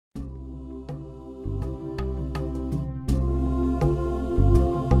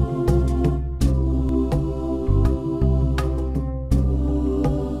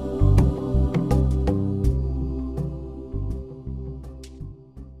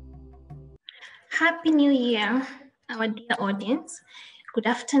Happy New Year, our dear audience. Good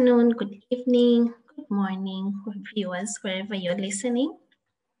afternoon, good evening, good morning, viewers, wherever you're listening.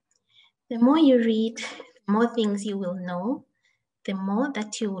 The more you read, the more things you will know, the more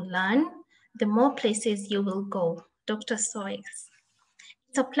that you will learn, the more places you will go. Dr. Soix.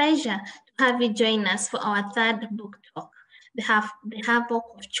 It's a pleasure to have you join us for our third book talk, The Havoc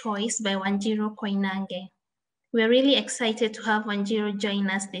of Choice by Wanjiru Koinange. We're really excited to have Wanjiru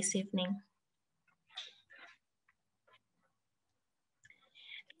join us this evening.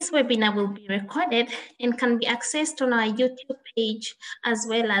 This webinar will be recorded and can be accessed on our YouTube page as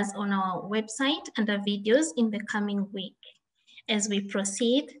well as on our website under videos in the coming week. As we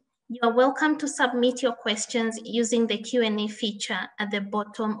proceed, you are welcome to submit your questions using the Q&A feature at the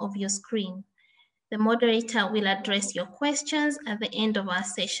bottom of your screen. The moderator will address your questions at the end of our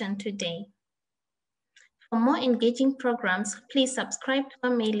session today. For more engaging programs, please subscribe to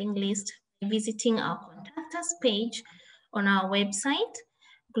our mailing list by visiting our Contact Us page on our website,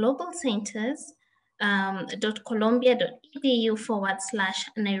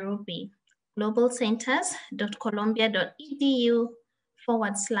 globalcenters.columbia.edu/Nairobi,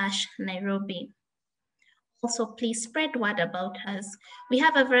 globalcenters.columbia.edu/Nairobi. Also, please spread word about us. We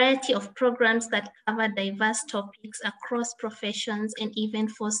have a variety of programs that cover diverse topics across professions and even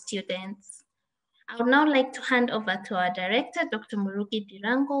for students. I would now like to hand over to our director, Dr. Ngugi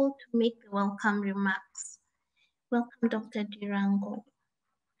Dirango, to make the welcome remarks. Welcome, Dr. Dirango.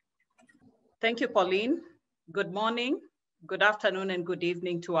 Thank you, Pauline. Good morning, good afternoon, and good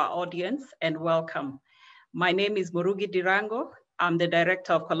evening to our audience, and welcome. My name is Ngugi Dirango. I'm the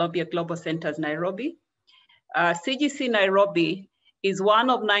director of Columbia Global Centers, Nairobi. CGC Nairobi is one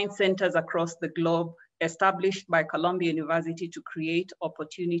of 9 centers across the globe established by Columbia University to create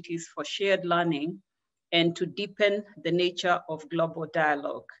opportunities for shared learning and to deepen the nature of global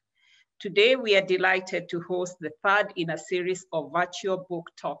dialogue. Today, we are delighted to host the third in a series of virtual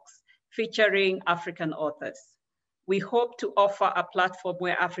book talks featuring African authors. We hope to offer a platform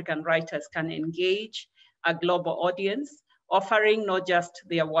where African writers can engage a global audience, offering not just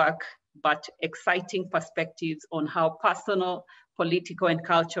their work, but exciting perspectives on how personal, political, and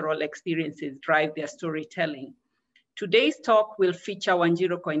cultural experiences drive their storytelling. Today's talk will feature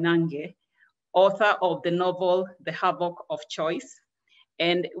Wanjiru Koinange, author of the novel, The Havoc of Choice,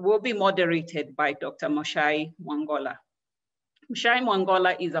 and will be moderated by Dr. Moshai Mwangola. Moshai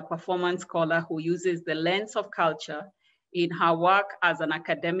Mwangola is a performance scholar who uses the lens of culture in her work as an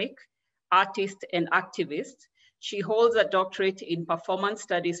academic, artist, and activist. She holds a doctorate in performance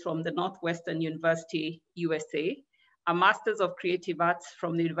studies from the Northwestern University, USA, a Master's of Creative Arts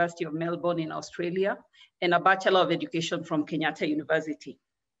from the University of Melbourne in Australia, and a Bachelor of Education from Kenyatta University.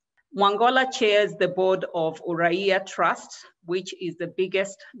 Mwangola chairs the board of Uraia Trust, which is the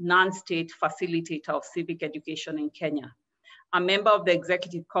biggest non-state facilitator of civic education in Kenya. A member of the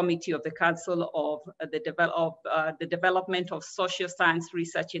Executive Committee of the Council of the Development of Social Science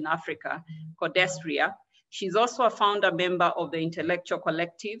Research in Africa, CODESRIA. She's also a founder member of the intellectual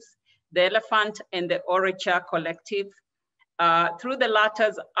collectives, the Elephant and the Orature Collective. Through the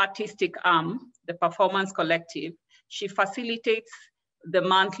latter's artistic arm, the Performance Collective, she facilitates the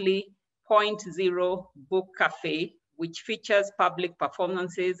monthly Point Zero Book Cafe, which features public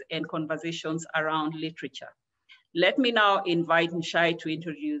performances and conversations around literature. Let me now invite Moshai to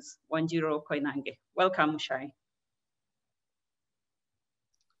introduce Wanjiru Koinange. Welcome, Moshai.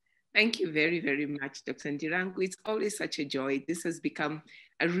 Thank you very, very much, Dr. Ndirangu. It's always such a joy. This has become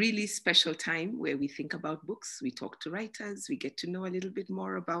a really special time where we think about books, we talk to writers, we get to know a little bit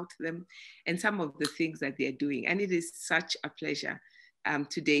more about them and some of the things that they're doing. And it is such a pleasure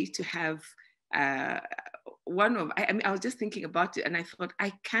today to have I was just thinking about it and I thought,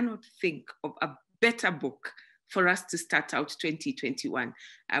 I cannot think of a better book for us to start out 2021.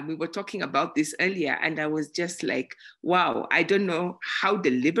 We were talking about this earlier and I was just like, wow, I don't know how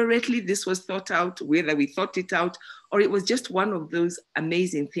deliberately this was thought out, whether we thought it out, or it was just one of those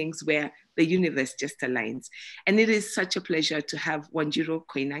amazing things where the universe just aligns. And it is such a pleasure to have Wanjiru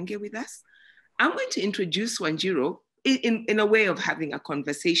Koinange with us. I'm going to introduce Wanjiru in a way of having a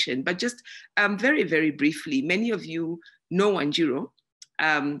conversation, but just very, very briefly. Many of you know Wanjiru,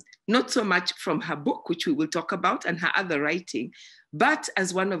 not so much from her book, which we will talk about, and her other writing, but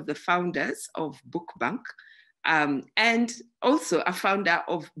as one of the founders of Book Bank, and also a founder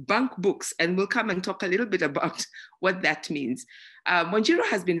of Bank Books, and we'll come and talk a little bit about what that means. Wanjiru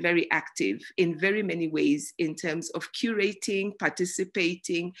has been very active in very many ways in terms of curating,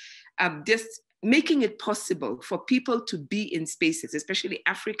 participating, just making it possible for people to be in spaces, especially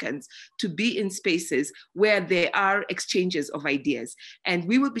Africans, to be in spaces where there are exchanges of ideas. And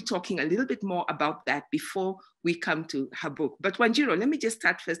we will be talking a little bit more about that before we come to her book. But Wanjiru, let me just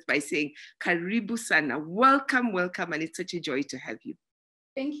start first by saying, Karibu Sana, welcome, welcome, and it's such a joy to have you.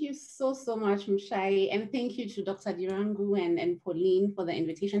 Thank you so much, Mshai, and thank you to Dr. Dirangu and Pauline for the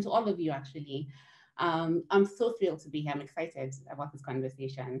invitation, to all of you, actually. I'm so thrilled to be here. I'm excited about this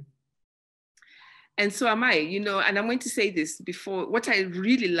conversation. And so am I, and I'm going to say this before. What I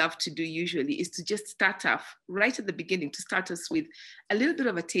really love to do usually is to just start off right at the beginning, to start us with a little bit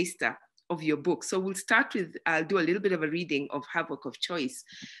of a taster of your book. So we'll start with, I'll do a little bit of a reading of Havoc of Choice.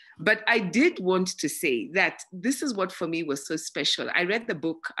 But I did want to say that this is what for me was so special. I read the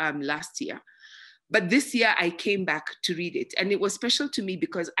book last year, but this year I came back to read it. And it was special to me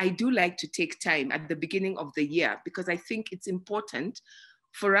because I do like to take time at the beginning of the year, because I think it's important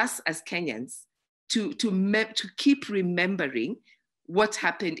for us as Kenyans to keep remembering what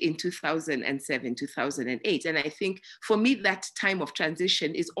happened in 2007, 2008. And I think for me, that time of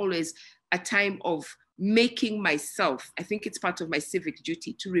transition is always a time of making myself, I think it's part of my civic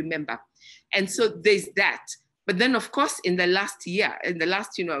duty to remember. And so there's that. But then of course, in the last year, in the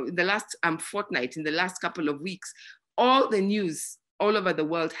last fortnight, in the last couple of weeks, all the news all over the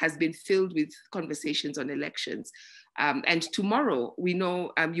world has been filled with conversations on elections. And tomorrow, we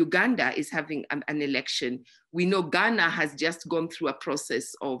know Uganda is having an election. We know Ghana has just gone through a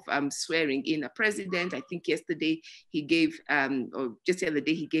process of swearing in a president. I think yesterday he gave, or just the other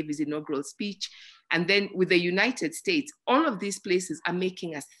day, he gave his inaugural speech. And then with the United States, all of these places are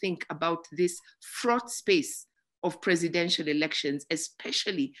making us think about this fraught space of presidential elections,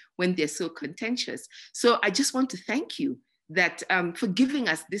 especially when they're so contentious. So I just want to thank you that for giving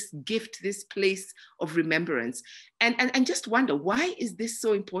us this gift, this place of remembrance. And just wonder, why is this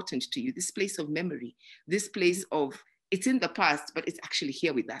so important to you? This place of memory, this place of, it's in the past, but it's actually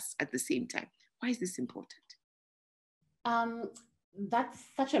here with us at the same time. Why is this important? That's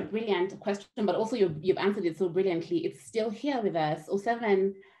such a brilliant question, but also you've answered it so brilliantly. It's still here with us.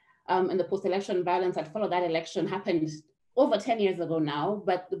 2007 and the post-election violence that followed that election happened over 10 years ago now,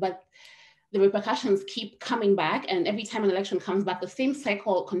 but the repercussions keep coming back, and every time an election comes back, the same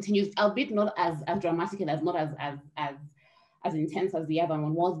cycle continues, albeit not as dramatic and not as intense as the other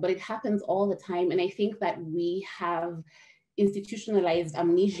one was, but it happens all the time. And I think that we have institutionalized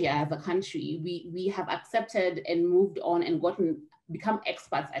amnesia as a country. We have accepted and moved on and become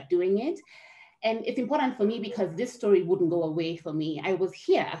experts at doing it. And it's important for me because this story wouldn't go away for me. I was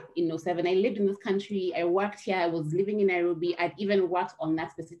here in 2007. I lived in this country. I worked here. I was living in Nairobi. I'd even worked on that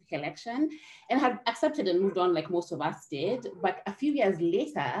specific election and had accepted and moved on like most of us did. But a few years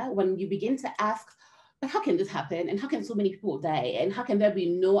later, when you begin to ask, but how can this happen? And how can so many people die? And how can there be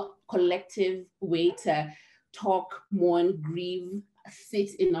no collective way to talk, mourn, grieve,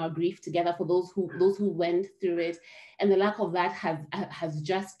 sit in our grief together for those who went through it? And the lack of that has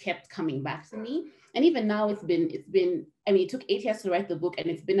just kept coming back to me. And even now it's been, I mean, it took 8 years to write the book, and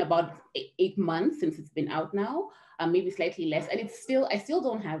it's been about 8 months since it's been out now, maybe slightly less. And I still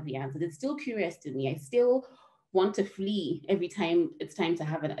don't have the answers. It's still curious to me. I still want to flee every time it's time to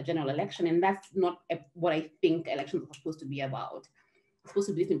have a general election. And that's not what I think elections are supposed to be about. It's supposed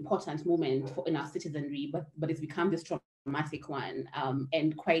to be this important moment in our citizenry, but it's become this traumatic one,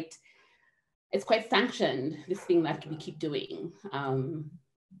 and it's quite sanctioned, this thing that we keep doing.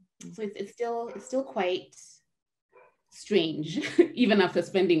 So it's still quite strange, even after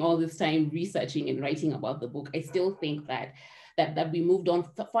spending all this time researching and writing about the book. I still think that we moved on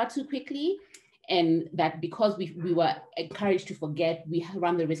far too quickly, and that because we were encouraged to forget, we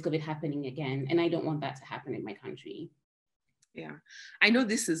run the risk of it happening again. And I don't want that to happen in my country. Yeah, I know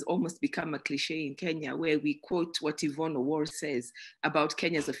this has almost become a cliche in Kenya, where we quote what Yvonne Owor says about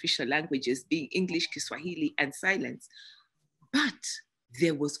Kenya's official languages being English, Kiswahili, and silence. But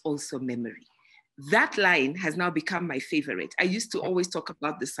there was also memory. That line has now become my favorite. I used to always talk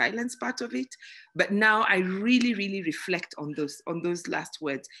about the silence part of it, but now I really, really reflect on those last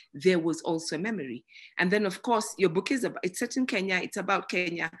words. There was also memory. And then of course, your book it's set in Kenya, it's about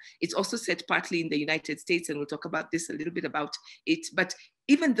Kenya. It's also set partly in the United States, and we'll talk about this a little bit about it. But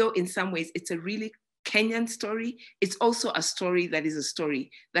even though in some ways it's a really Kenyan story, it's also a story that is a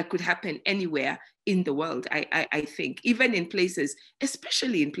story that could happen anywhere in the world, I think, even in places,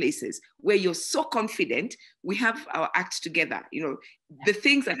 especially in places where you're so confident we have our act together. You know, the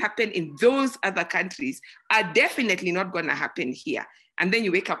things that happen in those other countries are definitely not going to happen here. And then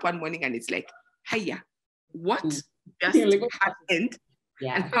you wake up one morning and it's like, hiya, what just happened?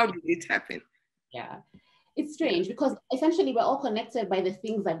 Yeah. And how did it happen? Yeah. It's strange because essentially we're all connected by the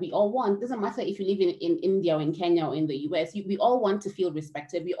things that we all want. It doesn't matter if you live in India or in Kenya or in the US, we all want to feel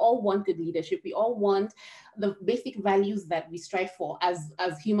respected. We all want good leadership. We all want the basic values that we strive for as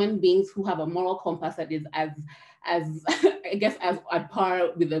human beings who have a moral compass that is as I guess as at par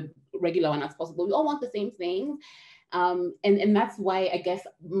with the regular one as possible. We all want the same things. And that's why I guess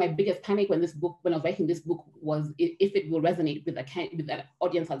my biggest panic when I was writing this book was if it will resonate with an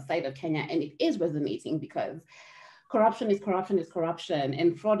audience outside of Kenya, and it is resonating because corruption is corruption,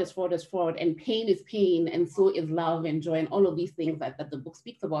 and fraud is fraud, and pain is pain, and so is love and joy, and all of these things that the book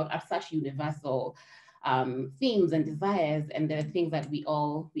speaks about are such universal themes and desires, and they're things that we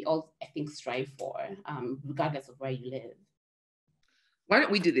all I think strive for, regardless of where you live. Why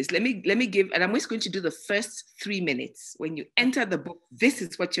don't we do this? Let me give, and I'm just going to do the first 3 minutes. When you enter the book, this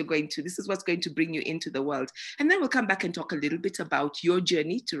is what's going to bring you into the world. And then we'll come back and talk a little bit about your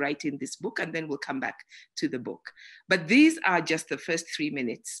journey to writing this book, and then we'll come back to the book. But these are just the first 3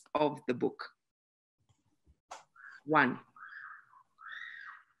 minutes of the book. 1,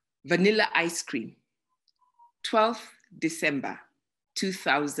 vanilla ice cream, 12th December,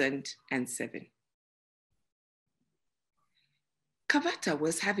 2007. Kavata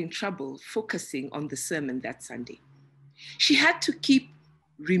was having trouble focusing on the sermon that Sunday. She had to keep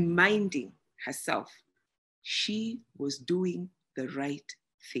reminding herself she was doing the right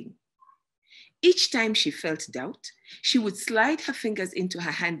thing. Each time she felt doubt, she would slide her fingers into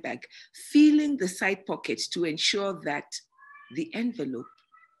her handbag, feeling the side pocket to ensure that the envelope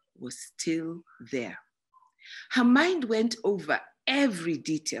was still there. Her mind went over every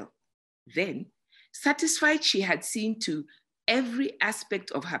detail. Then, satisfied she had seen to every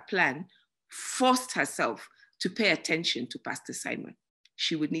aspect of her plan, forced herself to pay attention to Pastor Simon.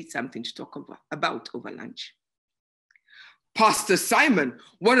 She would need something to talk about over lunch. Pastor Simon,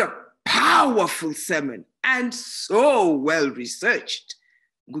 what a powerful sermon and so well researched,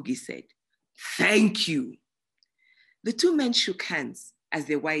 Ngugi said. Thank you. The two men shook hands as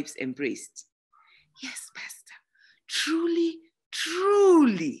their wives embraced. Yes, Pastor, truly,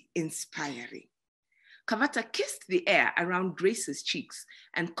 truly inspiring. Kavata kissed the air around Grace's cheeks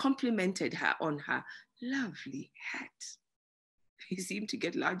and complimented her on her lovely hat. He seemed to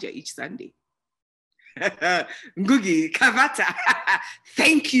get larger each Sunday. Ngugi, Kavata,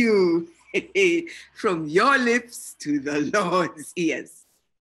 thank you. From your lips to the Lord's ears.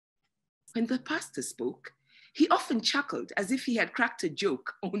 When the pastor spoke, he often chuckled as if he had cracked a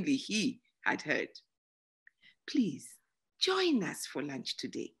joke only he had heard. Please join us for lunch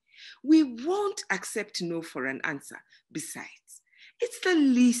today. We won't accept no for an answer. Besides, it's the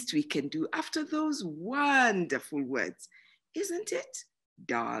least we can do after those wonderful words, isn't it,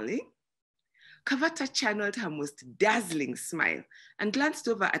 darling? Kavata channeled her most dazzling smile and glanced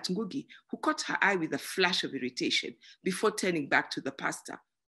over at Ngugi, who caught her eye with a flash of irritation before turning back to the pastor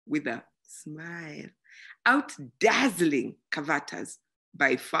with a smile, out-dazzling Kavata's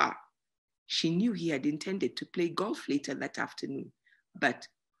by far. She knew he had intended to play golf later that afternoon, but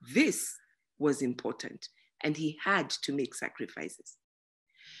this was important, and he had to make sacrifices.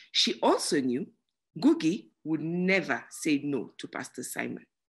 She also knew Ngugi would never say no to Pastor Simon.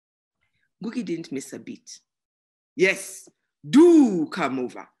 Ngugi didn't miss a beat. Yes, do come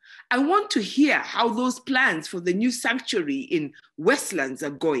over. I want to hear how those plans for the new sanctuary in Westlands are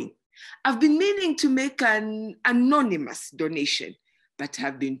going. I've been meaning to make an anonymous donation, but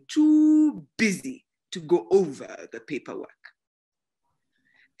have been too busy to go over the paperwork.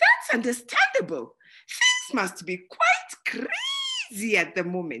 That's understandable. Things must be quite crazy at the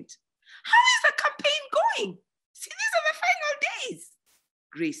moment. How is the campaign going? See, these are the final days,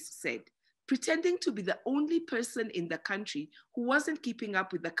 Grace said, pretending to be the only person in the country who wasn't keeping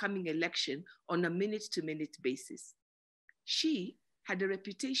up with the coming election on a minute-to-minute basis. She had a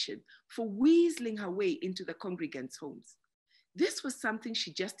reputation for weaseling her way into the congregants' homes. This was something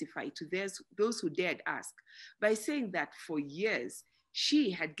she justified to those who dared ask by saying that for years,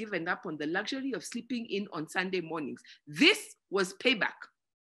 she had given up on the luxury of sleeping in on Sunday mornings. This was payback.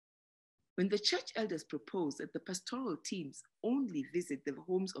 When the church elders proposed that the pastoral teams only visit the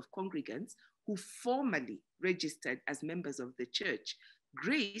homes of congregants who formally registered as members of the church,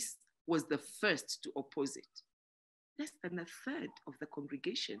 Grace was the first to oppose it. Less than a third of the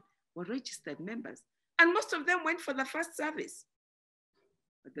congregation were registered members, and most of them went for the first service.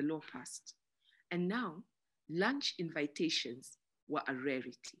 But the law passed, and now lunch invitations were a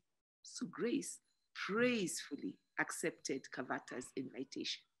rarity. So Grace praisefully accepted Kavata's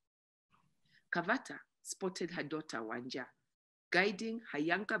invitation. Kavata spotted her daughter Wanja, guiding her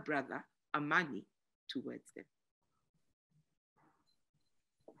younger brother Amani towards them.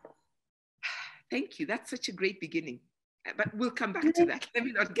 Thank you. That's such a great beginning. But we'll come back to that. Let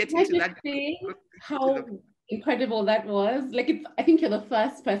me not get into that. How incredible that was. Like, I think you're the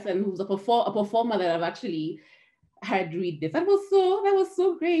first person who's a performer that I've actually heard read this. That was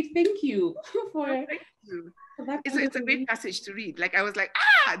so great. Thank you for, thank you. for that. It's a great passage to read. Like, I was like,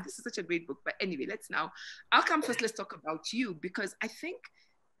 this is such a great book. But anyway, I'll come first. Let's talk about you, because I think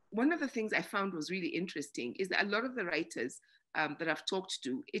one of the things I found was really interesting is that a lot of the writers that I've talked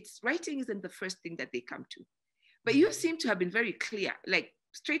to, writing isn't the first thing that they come to. But you seem to have been very clear, like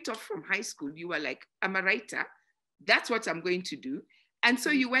straight off from high school, you were like, I'm a writer. That's what I'm going to do. And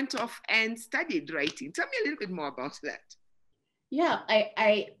so you went off and studied writing. Tell me a little bit more about that. Yeah,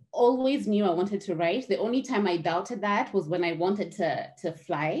 I always knew I wanted to write. The only time I doubted that was when I wanted to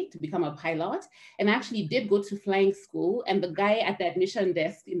fly, to become a pilot. And I actually did go to flying school. And the guy at the admission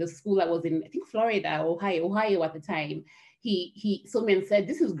desk in the school I was in, I think Florida, Ohio at the time, he saw me and said,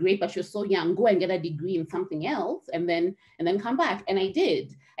 this is great, but you're so young, go and get a degree in something else and then come back. And I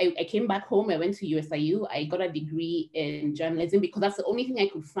did. I came back home, I went to USIU, I got a degree in journalism because that's the only thing I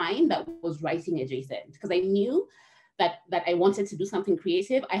could find that was writing adjacent. Because I knew that I wanted to do something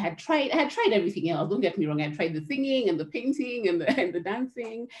creative. I had tried everything else, don't get me wrong. I tried the singing and the painting and the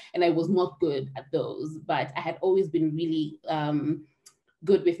dancing, and I was not good at those, but I had always been really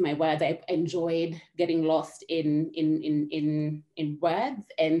good with my words. I enjoyed getting lost in words,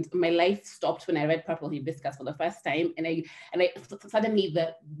 and my life stopped when I read Purple Hibiscus for the first time. And I suddenly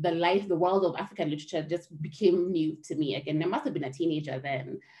the world of African literature just became new to me again. I must have been a teenager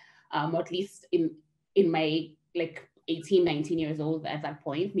then, or at least in my like 18, 19 years old at that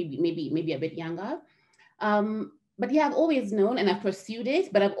point, maybe a bit younger. But yeah, I've always known and I've pursued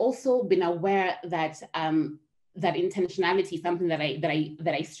it, but I've also been aware that that intentionality is something that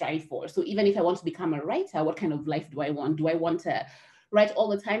I strive for. So even if I want to become a writer, what kind of life do I want? Do I want to write all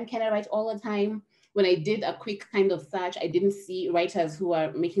the time? Can I write all the time? When I did a quick kind of search, I didn't see writers who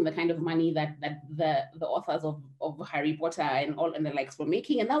are making the kind of money that the authors of Harry Potter and the likes were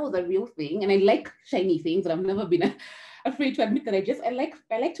making, and that was a real thing. And I like shiny things, and I've never been afraid to admit that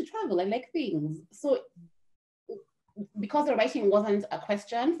I like to travel. I like things. So because the writing wasn't a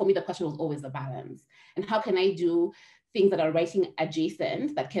question, for me, the question was always the balance. And how can I do things that are writing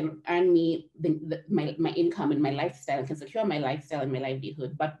adjacent that can earn me my income and my lifestyle, and can secure my lifestyle and my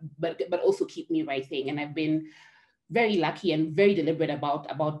livelihood, but also keep me writing. And I've been very lucky and very deliberate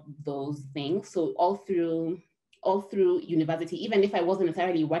about those things. So all through university, even if I wasn't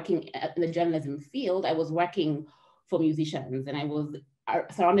necessarily working in the journalism field, I was working for musicians, and I was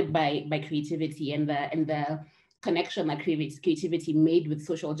surrounded by creativity, and the connection that creativity made with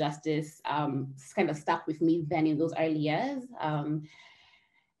social justice kind of stuck with me then in those early years. And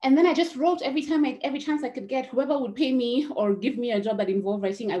then I just wrote every chance I could get. Whoever would pay me or give me a job that involved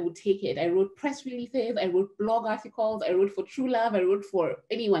writing, I would take it. I wrote press releases, I wrote blog articles, I wrote for True Love, I wrote for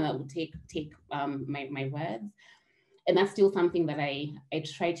anyone that would take my words. And that's still something that I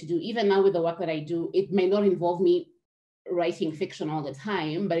try to do. Even now with the work that I do, it may not involve me writing fiction all the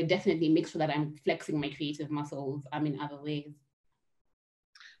time, but it definitely makes sure that I'm flexing my creative muscles in other ways.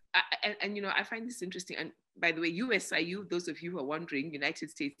 And you know, I find this interesting. And by the way, USIU, those of you who are wondering,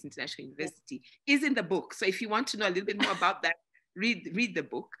 United States International University, is in the book. So if you want to know a little bit more about that, read the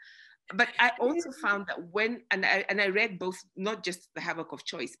book. But I also found that I read both, not just the Havoc of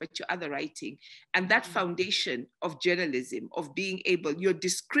Choice, but your other writing, and that foundation of journalism, of being able, your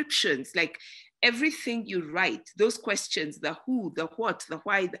descriptions, like everything you write, those questions, the who, the what, the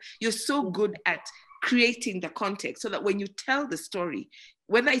why, you're so good at creating the context so that when you tell the story,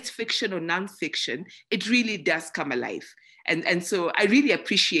 whether it's fiction or nonfiction, it really does come alive. And so I really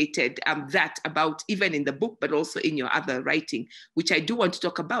appreciated that about even in the book, but also in your other writing, which I do want to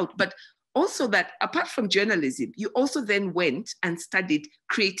talk about. But also that apart from journalism, you also then went and studied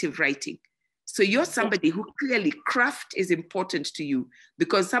creative writing. So you're somebody who clearly craft is important to you,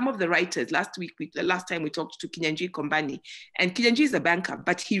 because some of the writers, last time we talked to Kinyanji Kombani, and Kinyanji is a banker,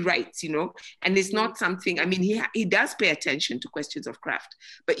 but he writes, you know, and it's not something, I mean, he does pay attention to questions of craft,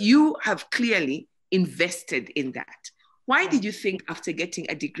 but you have clearly invested in that. Why did you think after getting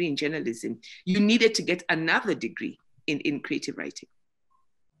a degree in journalism, you needed to get another degree in creative writing?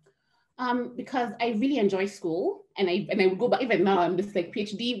 Because I really enjoy school, and I would go back. Even now, I'm just like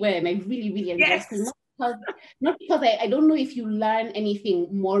PhD when I really enjoy school. Not not because I don't know if you learn anything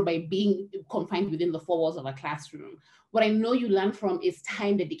more by being confined within the four walls of a classroom. What I know you learn from is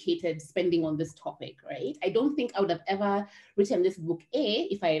time dedicated spending on this topic, right? I don't think I would have ever written this book,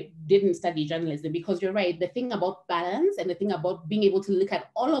 if I didn't study journalism, because you're right, the thing about balance and the thing about being able to look at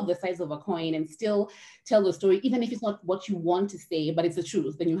all of the sides of a coin and still tell the story, even if it's not what you want to say, but it's the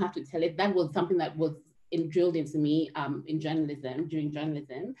truth, then you have to tell it. That was something that was drilled into me in journalism, during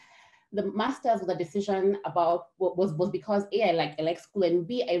journalism. The master's was a decision about was because A, I like school, and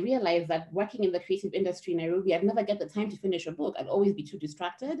B, I realized that working in the creative industry in Nairobi, I'd never get the time to finish a book. I'd always be too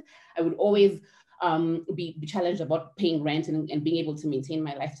distracted. I would always be challenged about paying rent and being able to maintain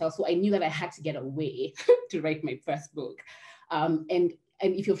my lifestyle. So I knew that I had to get away to write my first book. And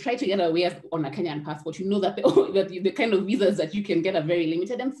if you've tried to get away on a Kenyan passport, you know that the kind of visas that you can get are very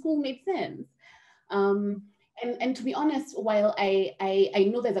limited, and school made sense. And to be honest, while I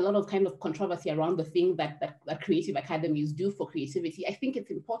know there's a lot of kind of controversy around the thing that creative academies do for creativity, I think it's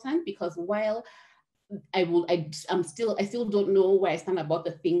important because while I still don't know where I stand about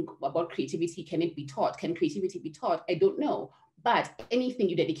the thing about creativity. Can it be taught? Can creativity be taught? I don't know. But anything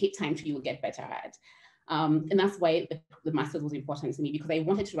you dedicate time to, you will get better at. And that's why the master's was important to me, because I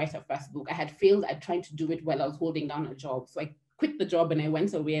wanted to write a first book. I had failed at trying to do it while I was holding down a job. So I quit the job and I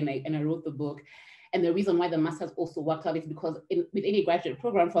went away and I wrote the book. And the reason why the master's also worked out is because with any graduate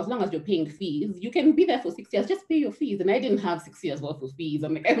program, for as long as you're paying fees, you can be there for 6 years, just pay your fees. And I didn't have 6 years worth of fees.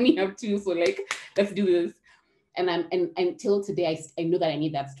 I'm like, I only have 2, so like, let's do this. And until today, I know that I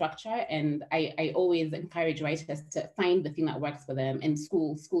need that structure. And I always encourage writers to find the thing that works for them. And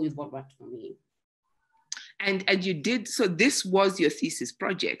school is what worked for me. And you did, so this was your thesis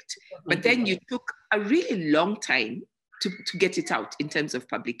project, but then you took a really long time to get it out in terms of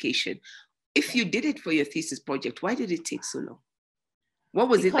publication. If you did it for your thesis project, why did it take so long? What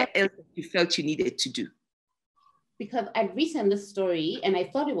was it that else you felt you needed to do? Because I'd written this story and I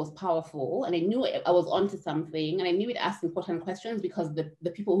thought it was powerful and I knew I was onto something and I knew it asked important questions because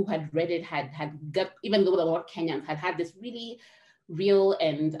the people who had read it had got, even though they were Kenyans, had this really real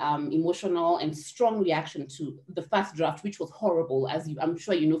and emotional and strong reaction to the first draft, which was horrible. I'm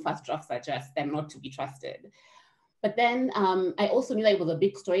sure you know, first drafts are just, they're not to be trusted. But then I also knew that it was a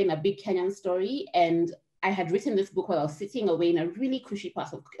big story and a big Kenyan story. And I had written this book while I was sitting away in a really cushy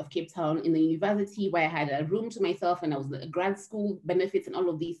part of Cape Town in the university where I had a room to myself and I was at grad school benefits and all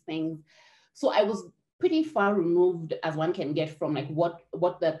of these things. So I was pretty far removed as one can get from like what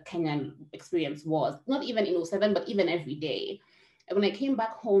the Kenyan experience was, not even in 2007, but even every day. And when I came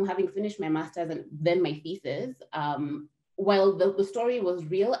back home, having finished my master's and then my thesis, while the story was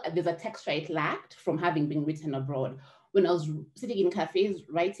real, there's a texture it lacked from having been written abroad. When I was sitting in cafes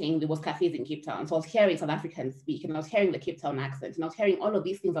writing, there was cafes in Cape Town. So I was hearing South Africans speak and I was hearing the Cape Town accent and I was hearing all of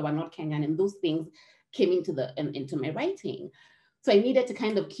these things that were not Kenyan, and those things came into my writing. So I needed to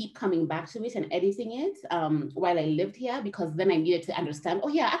kind of keep coming back to it and editing it while I lived here, because then I needed to understand, oh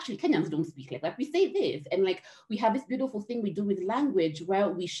yeah, actually Kenyans don't speak like that. We say this, and like we have this beautiful thing we do with language where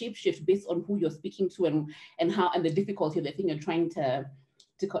we shapeshift based on who you're speaking to and how, and the difficulty of the thing you're trying to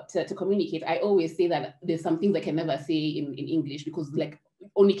communicate. I always say that there's some things I can never say in English because like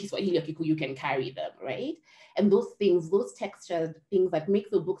only Kiswahili or Kikuyu can carry them, right? And those things, those textured things that make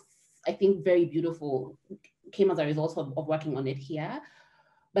the books, I think, very beautiful, came as a result of working on it here.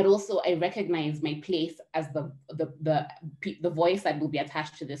 But also I recognize my place as the voice that will be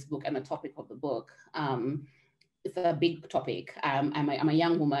attached to this book and the topic of the book. It's a big topic. I'm a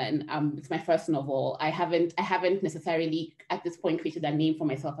young woman. It's my first novel. I haven't necessarily at this point created a name for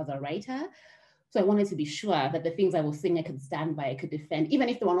myself as a writer. So I wanted to be sure that the things I was saying I could stand by, I could defend, even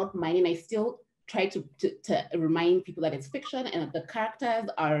if they were not mine. And I still try to remind people that it's fiction and that the characters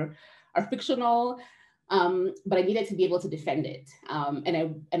are fictional. But I needed to be able to defend it.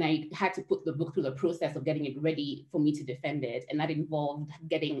 And I had to put the book through the process of getting it ready for me to defend it. And that involved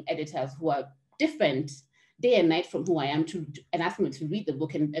getting editors who are different day and night from who I am and asking them to read the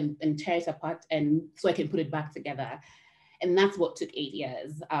book and tear it apart, and so I can put it back together. And that's what took 8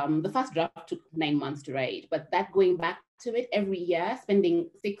 years. The first draft took 9 months to write, but that going back to it every year, spending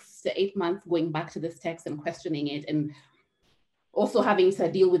 6 to 8 months going back to this text and questioning it, and also having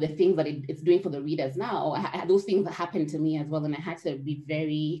to deal with the things that it's doing for the readers now, those things happened to me as well. And I had to be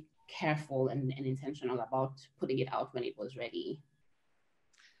very careful and intentional about putting it out when it was ready.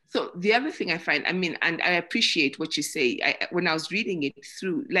 So the other thing I find, I mean, and I appreciate what you say, when I was reading it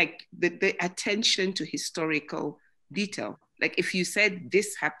through, like the attention to historical detail. Like if you said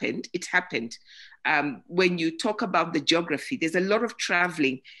this happened, it happened. When you talk about the geography, there's a lot of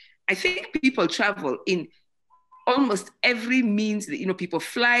traveling. I think people travel in almost every means that, you know, people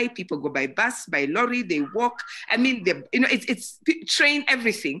fly, people go by bus, by lorry, they walk. I mean, you know, it's train,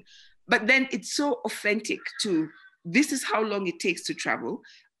 everything. But then it's so authentic to, this is how long it takes to travel,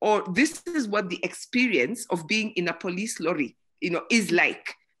 or this is what the experience of being in a police lorry, you know, is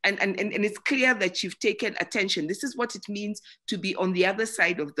like. And it's clear that you've taken attention. This is what it means to be on the other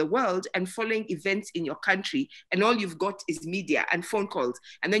side of the world and following events in your country. And all you've got is media and phone calls.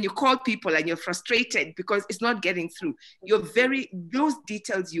 And then you call people and you're frustrated because it's not getting through. Those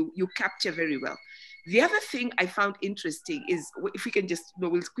details you capture very well. The other thing I found interesting is, if we can just, you know,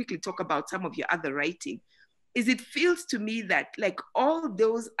 we'll quickly talk about some of your other writing, is it feels to me that like all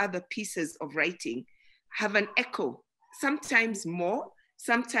those other pieces of writing have an echo, sometimes more,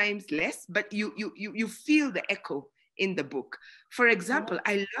 sometimes less, but you feel the echo in the book. For example,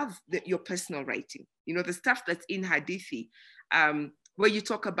 I love your personal writing, you know, the stuff that's in Hadithi, where you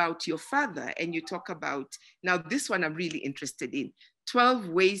talk about your father and you talk about, now this one I'm really interested in, 12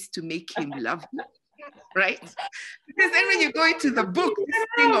 ways to make him love you, right? Because then when you go into the book, this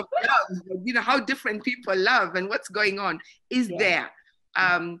thing of love, you know, how different people love and what's going on is there.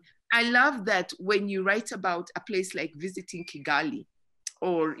 I love that when you write about a place like visiting Kigali,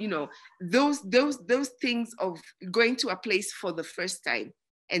 or, you know, those things of going to a place for the first time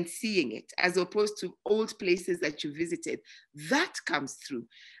and seeing it, as opposed to old places that you visited, that comes through.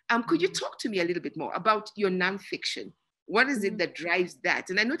 Could you talk to me a little bit more about your nonfiction? What is it that drives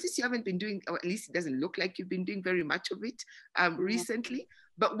that? And I noticed you haven't been doing, or at least it doesn't look like you've been doing very much of it recently.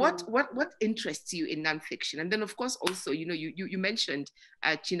 But what interests you in nonfiction? And then, of course, also, you know, you mentioned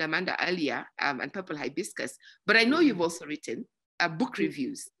Chinamanda earlier and Purple Hibiscus, but I know you've also written book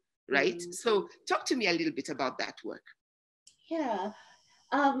reviews, right? So talk to me a little bit about that work. Yeah,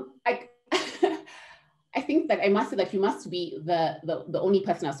 I I think that I must say that you must be the only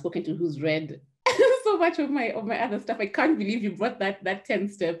person I've spoken to who's read so much of my other stuff. I can't believe you brought that 10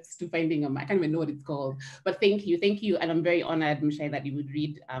 steps to finding I can't even know what it's called. But thank you, and I'm very honored, Mshai, that you would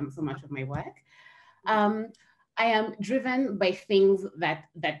read so much of my work. I am driven by things that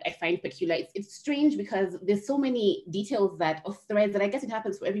I find peculiar. It's strange because there's so many details of threads that I guess it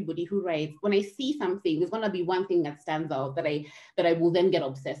happens for everybody who writes. When I see something, there's gonna be one thing that stands out that I will then get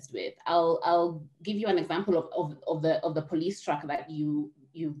obsessed with. I'll give you an example of the police truck that you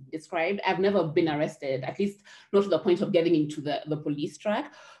described. I've never been arrested, at least not to the point of getting into the police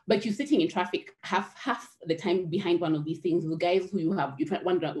truck, but you're sitting in traffic half the time behind one of these things, the guys who you're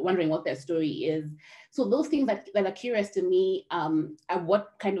wondering what their story is. So those things that are curious to me are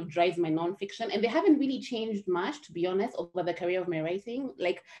what kind of drives my nonfiction. And they haven't really changed much, to be honest, over the career of my writing.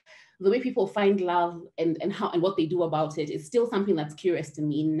 Like the way people find love and what they do about it is still something that's curious to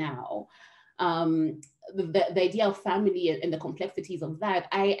me now. The idea of family and the complexities of that,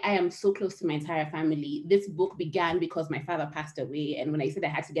 I am so close to my entire family. This book began because my father passed away. And when I said I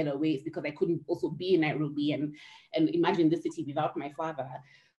had to get away, it's because I couldn't also be in Nairobi and imagine this city without my father.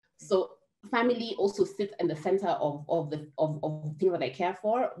 So family also sits in the center of things that I care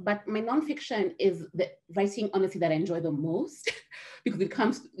for. But my nonfiction is the writing, honestly, that I enjoy the most because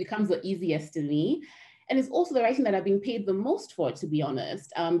it becomes the easiest to me. And it's also the writing that I've been paid the most for, to be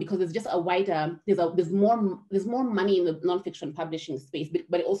honest, because there's just a wider, there's more money in the nonfiction publishing space,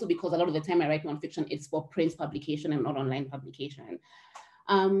 but also because a lot of the time I write nonfiction, it's for print publication and not online publication.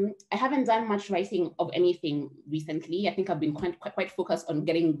 I haven't done much writing of anything recently. I think I've been quite focused on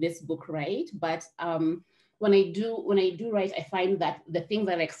getting this book right. But when I do write, I find that the things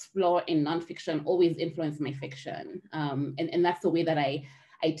that I explore in nonfiction always influence my fiction, and that's the way that I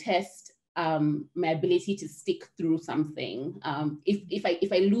test my ability to stick through something.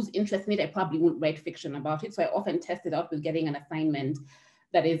 If I lose interest in it, I probably won't write fiction about it. So I often test it out with getting an assignment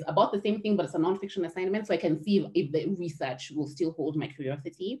that is about the same thing, but it's a nonfiction assignment. So I can see if the research will still hold my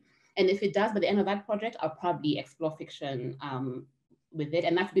curiosity. And if it does, by the end of that project, I'll probably explore fiction with it.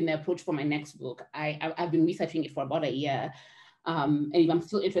 And that's been the approach for my next book. I've been researching it for about a year. And if I'm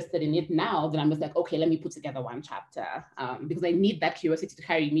still interested in it now, then I'm just like, okay, let me put together one chapter because I need that curiosity to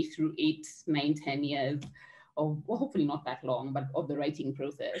carry me through 8, 9, 10 years of, well, hopefully not that long, but of the writing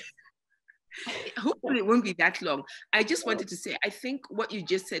process. Hopefully it won't be that long. I just wanted to say, I think what you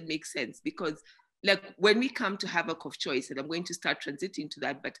just said makes sense because like when we come to Havoc of Choice, and I'm going to start transiting to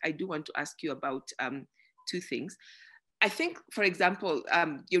that, but I do want to ask you about 2 things. I think, for example,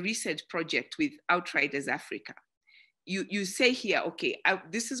 your research project with Outriders Africa, you say here, okay,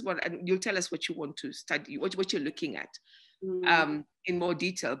 this is what, and you'll tell us what you want to study, what you're looking at in more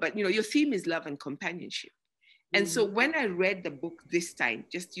detail. But, you know, your theme is love and companionship. And so when I read the book this time,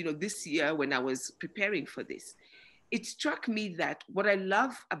 just, you know, this year when I was preparing for this, it struck me that what I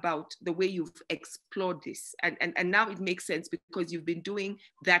love about the way you've explored this, and now it makes sense because you've been doing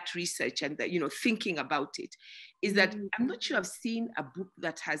that research and that, you know, thinking about it, is that I'm not sure I've seen a book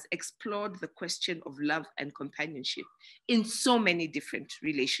that has explored the question of love and companionship in so many different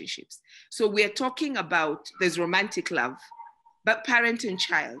relationships. So we're talking about, there's romantic love, but parent and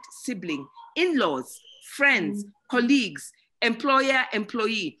child, sibling, in-laws, friends, colleagues, employer,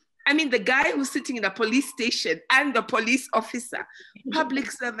 employee. I mean, the guy who's sitting in a police station and the police officer, public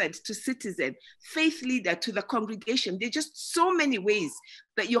servant to citizen, faith leader to the congregation. There are just so many ways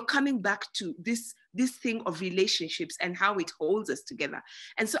that you're coming back to this thing of relationships and how it holds us together.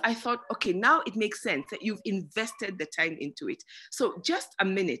 And so I thought, okay, now it makes sense that you've invested the time into it. So just a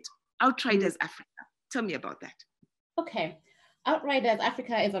minute, Outriders Africa. Tell me about that. Okay. Outriders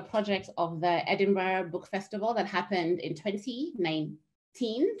Africa is a project of the Edinburgh Book Festival that happened in 2020.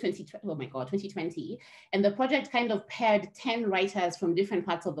 And the project kind of paired 10 writers from different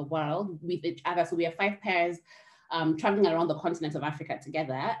parts of the world with each other. So we have 5 pairs traveling around the continent of Africa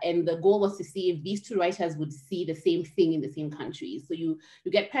together. And the goal was to see if these 2 writers would see the same thing in the same countries. So you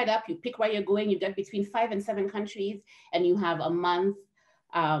get paired up, you pick where you're going, you get between 5 and 7 countries, and you have a month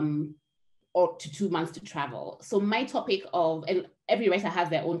or to 2 months to travel. So my topic of, and every writer has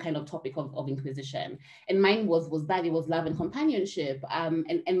their own kind of topic of inquisition. And mine was that it was love and companionship. And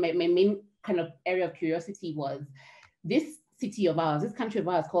my main kind of area of curiosity was this city of ours, this country of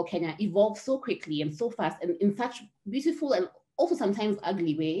ours called Kenya, evolved so quickly and so fast and in such beautiful and also sometimes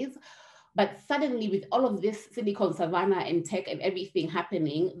ugly ways. But suddenly with all of this Silicon Savannah and tech and everything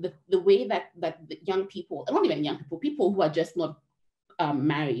happening, the way that the young people, and not even young people, people who are just not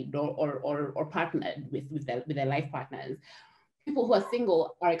married or partnered with their life partners, people who are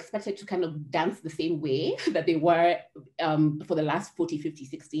single are expected to kind of dance the same way that they were for the last 40, 50,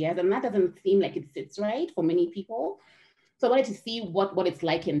 60 years. And that doesn't seem like it sits right for many people. So I wanted to see what it's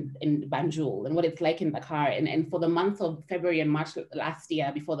like in Banjul and what it's like in Dakar. And for the months of February and March last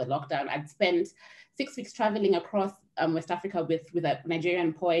year, before the lockdown, I'd spent 6 weeks traveling across West Africa with a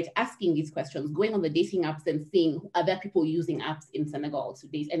Nigerian poet, asking these questions, going on the dating apps and seeing, are there people using apps in Senegal to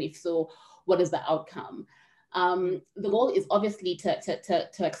date? And if so, what is the outcome? The goal is obviously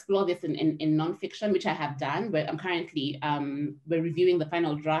to explore this in nonfiction, which I have done, but I'm currently we're reviewing the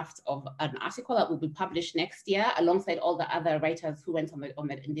final draft of an article that will be published next year alongside all the other writers who went on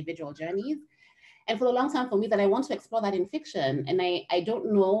their individual journeys. And for the long time for me, that I want to explore that in fiction. And I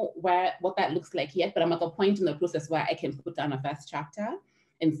don't know what that looks like yet, but I'm at a point in the process where I can put down a first chapter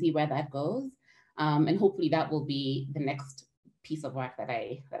and see where that goes. And hopefully that will be the next piece of work that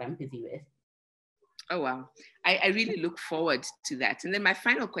I'm busy with. Oh, wow. I really look forward to that. And then my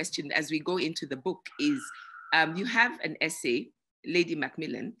final question as we go into the book is, you have an essay, Lady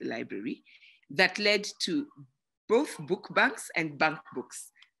Macmillan, the library, that led to both book banks and bank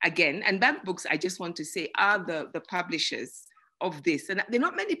books. Again, and bank books, I just want to say, are the publishers of this. And there are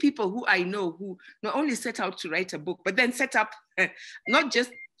not many people who I know who not only set out to write a book, but then set up not just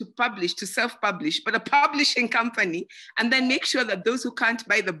to publish, to self-publish, but a publishing company, and then make sure that those who can't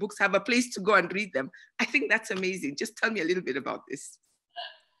buy the books have a place to go and read them. I think that's amazing. Just tell me a little bit about this.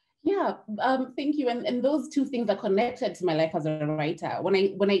 Yeah, thank you. And those two things are connected to my life as a writer. When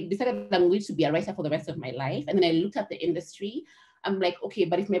I decided that I'm going to be a writer for the rest of my life, and then I looked at the industry, I'm like, okay,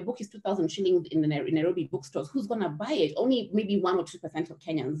 but if my book is 2,000 shillings in the Nairobi bookstores, who's gonna buy it? Only maybe 1 or 2% of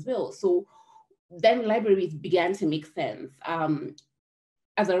Kenyans will. So then libraries began to make sense.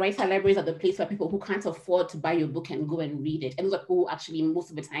 As a writer, libraries are the place where people who can't afford to buy your book can go and read it. And those are people who actually most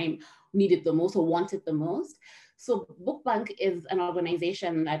of the time need it the most or want it the most. So Book Bank is an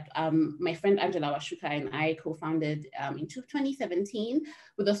organization that my friend Angela Washuka and I co-founded in 2017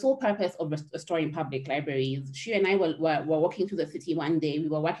 with the sole purpose of restoring public libraries. She and I were walking through the city one day. We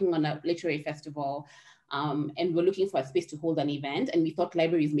were working on a literary festival and we're looking for a space to hold an event. And we thought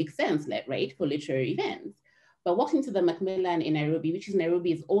libraries make sense, right, for literary events. But walked into the Macmillan in Nairobi, which is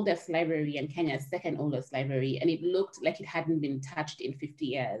Nairobi's oldest library and Kenya's second oldest library, and it looked like it hadn't been touched in 50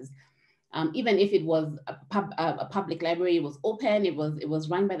 years. Even if it was a public library, it was open, it was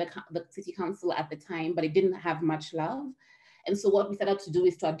run by the city council at the time, but it didn't have much love. And so what we set out to do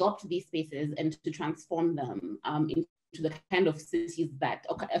is to adopt these spaces and to transform them into the kind of cities that,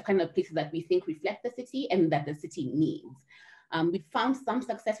 or kind of places that we think reflect the city and that the city needs. We found some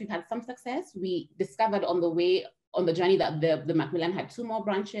success, we've had some success. We discovered on the journey that the Macmillan had 2 more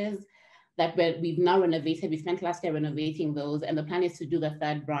branches that we've now renovated. We spent last year renovating those, and the plan is to do the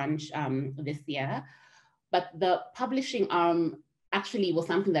 3rd branch this year. But the publishing arm actually was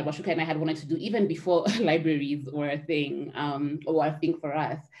something that Washuka and I had wanted to do even before libraries were a thing, or a thing for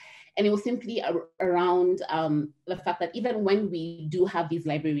us. And it was simply around the fact that even when we do have these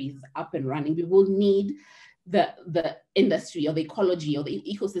libraries up and running, we will need the industry or the ecology or the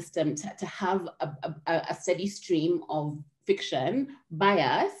ecosystem to have a steady stream of fiction by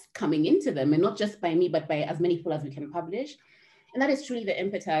us coming into them, and not just by me, but by as many people as we can publish. And that is truly the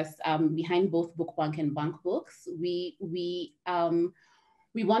impetus behind both Book Bank and Bank Books. We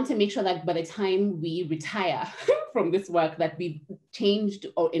want to make sure that by the time we retire from this work, that we've changed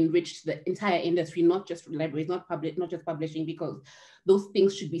or enriched the entire industry, not just libraries, not just publishing, because those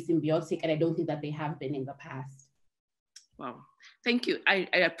things should be symbiotic, and I don't think that they have been in the past. Wow, thank you. I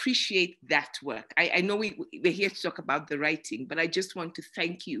appreciate that work. I know we're here to talk about the writing, but I just want to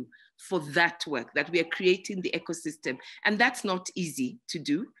thank you for that work, that we are creating the ecosystem. And that's not easy to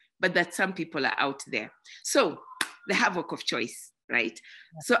do, but that some people are out there. So the Havoc of Choice, right?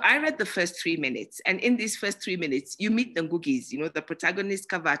 So I read the first 3 minutes, and in these first 3 minutes, you meet the Ngugis, the protagonist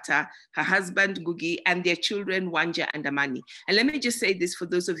Kavata, her husband Ngugi, and their children Wanja and Amani. And let me just say this for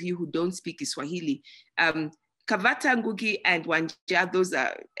those of you who don't speak Swahili. Kavata, Ngugi, and Wanja, those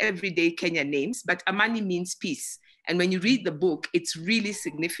are everyday Kenyan names, but Amani means peace. And when you read the book, it's really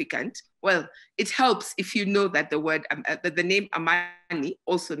significant. Well, it helps if you know that the name Amani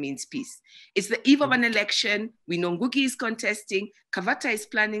also means peace. It's the eve of an election. We know Ngugi is contesting, Kavata is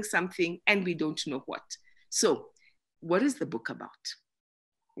planning something, and we don't know what. So what is the book about?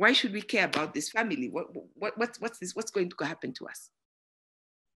 Why should we care about this family? What's going to happen to us?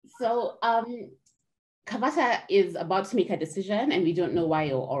 So Kavata is about to make a decision, and we don't know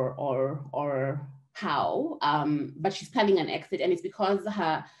why or how, but she's planning an exit, and it's because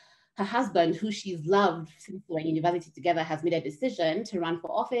her husband, who she's loved since we were in university together, has made a decision to run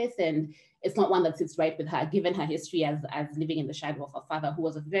for office, and it's not one that sits right with her, given her history as living in the shadow of her father, who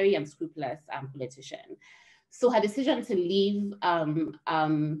was a very unscrupulous politician. So her decision to leave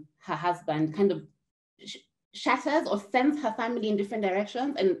her husband kind of shatters or sends her family in different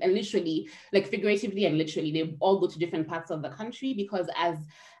directions, and literally, like figuratively and literally, they all go to different parts of the country, because as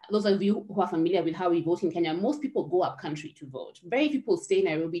those of you who are familiar with how we vote in Kenya, most people go up country to vote. Very few people stay in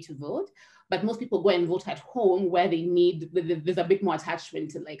Nairobi to vote, but most people go and vote at home, where there's a bit more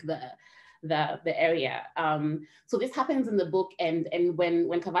attachment to like the area. So this happens in the book, and when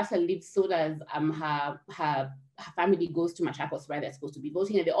Kavata leaves, so does her family goes to Machakos, where they're supposed to be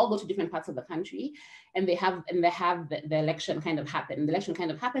voting, and they all go to different parts of the country, and they have the election kind of happen. The election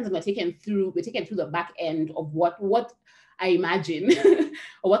kind of happens, and we're taken through the back end of what I imagine,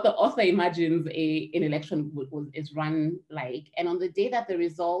 or what the author imagines an election is run like. And on the day that the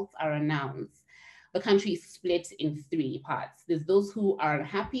results are announced, the country is split in 3 parts. There's those who are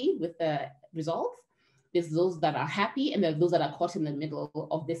unhappy with the results, there's those that are happy, and there's those that are caught in the middle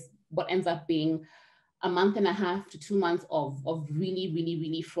of this, what ends up being a month and a half to 2 months of really, really,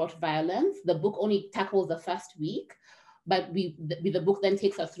 really fraught violence. The book only tackles the first week, but the book then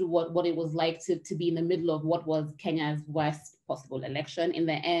takes us through what it was like to be in the middle of what was Kenya's worst possible election. In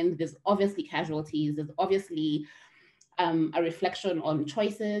the end, there's obviously casualties, there's obviously a reflection on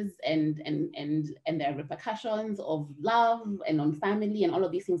choices and their repercussions of love and on family and all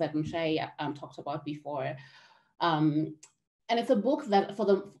of these things that Mshai talked about before. And it's a book that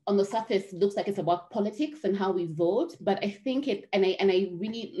on the surface looks like it's about politics and how we vote, but I think I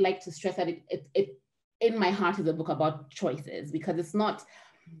really like to stress that it in my heart is a book about choices, because it's not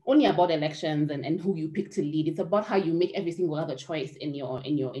only about elections and who you pick to lead. It's about how you make every single other choice in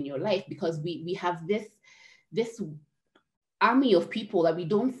your life, because we have this army of people that we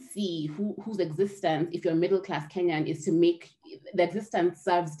don't see whose existence, if you're a middle-class Kenyan, is to make the existence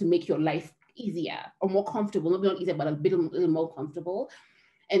serves to make your life easier or more comfortable, not easier, but a little more comfortable.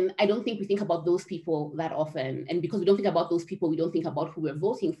 And I don't think we think about those people that often. And because we don't think about those people, we don't think about who we're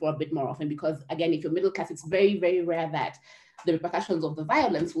voting for a bit more often, because again, if you're middle class, it's very, very rare that the repercussions of the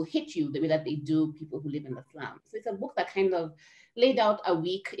violence will hit you the way that they do people who live in the slums. So it's a book that kind of laid out a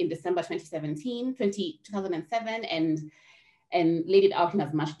week in December 2007, and laid it out in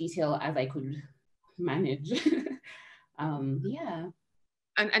as much detail as I could manage. Yeah.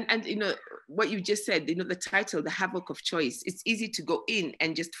 And what you just said, the title, The Havoc of Choice, it's easy to go in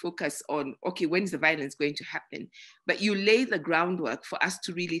and just focus on, okay, when's the violence going to happen? But you lay the groundwork for us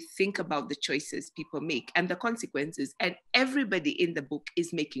to really think about the choices people make and the consequences. And everybody in the book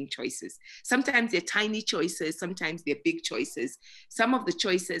is making choices. Sometimes they're tiny choices, sometimes they're big choices. Some of the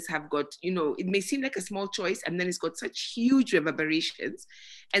choices have got, it may seem like a small choice, and then it's got such huge reverberations.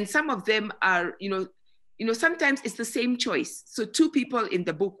 And some of them are, sometimes it's the same choice. So 2 people in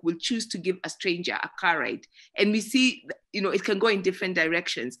the book will choose to give a stranger a car ride. And we see, it can go in different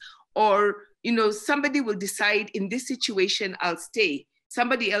directions. Or, somebody will decide, in this situation, I'll stay.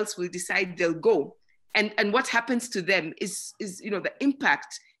 somebody else will decide they'll go. And what happens to them is the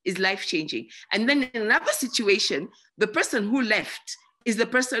impact is life-changing. And then in another situation, the person who left is the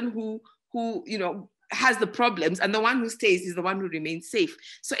person who has the problems, and the one who stays is the one who remains safe.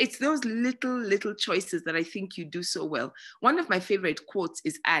 So it's those little choices that I think you do so well. One of my favorite quotes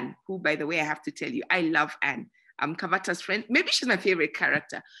is Anne, who, by the way, I have to tell you, I love Anne. I'm Kavata's friend. Maybe she's my favorite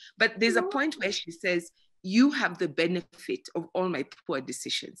character, but there's a point where she says, you have the benefit of all my poor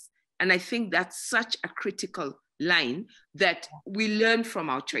decisions. And I think that's such a critical line, that we learn from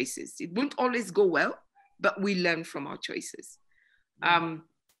our choices. It won't always go well, but we learn from our choices.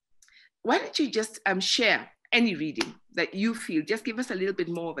 Why don't you just share any reading that you feel, just give us a little bit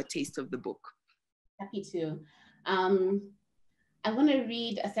more of a taste of the book. Happy to. I'm going to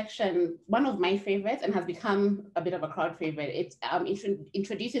read a section, one of my favorites, and has become a bit of a crowd favorite. It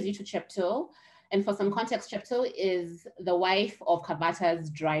introduces you to Chepto. And for some context, Chepto is the wife of Kavata's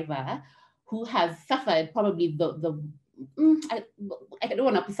driver, who has suffered probably I don't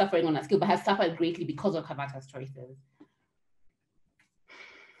want to be suffering on a scale, but has suffered greatly because of Kavata's choices.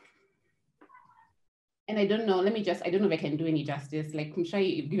 And I don't know, I don't know if I can do any justice. Like, I'm sure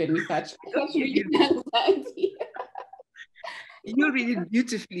you've given me such anxiety. You read it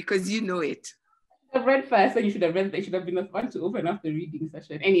beautifully because you know it. I've read first, and you should have read. It should have been fun to open up the reading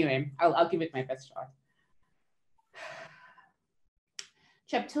session. Anyway, I'll give it my best shot.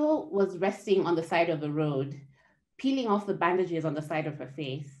 Chepto was resting on the side of the road, peeling off the bandages on the side of her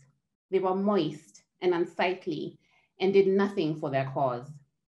face. They were moist and unsightly and did nothing for their cause.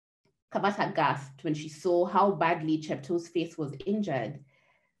 Kavata gasped when she saw how badly Chepto's face was injured.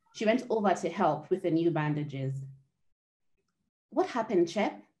 She went over to help with the new bandages. What happened,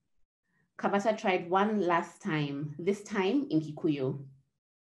 Chep? Kavata tried one last time, this time in Kikuyu.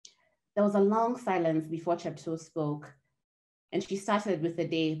 There was a long silence before Chepto spoke, and she started with the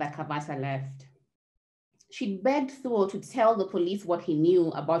day that Kavata left. She'd begged Thuo to tell the police what he knew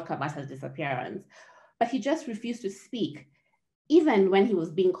about Kavata's disappearance, but he just refused to speak, even when he was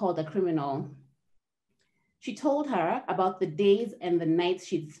being called a criminal. She told her about the days and the nights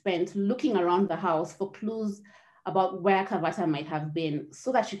she'd spent looking around the house for clues about where Kavata might have been,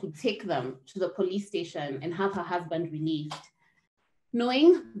 so that she could take them to the police station and have her husband released.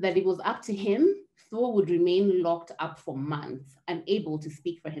 Knowing that it was up to him, Thuo would remain locked up for months, unable to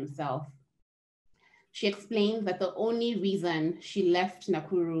speak for himself. She explained that the only reason she left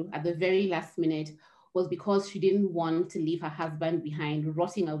Nakuru at the very last minute was because she didn't want to leave her husband behind,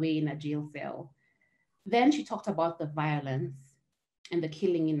 rotting away in a jail cell. Then she talked about the violence and the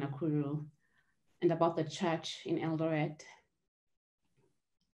killing in Nakuru, and about the church in Eldoret.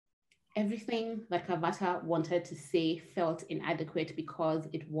 Everything that Kavata wanted to say felt inadequate because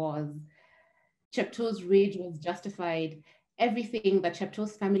it was. Chepto's rage was justified. Everything that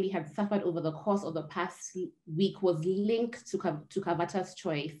Chepto's family had suffered over the course of the past week was linked to Kavata's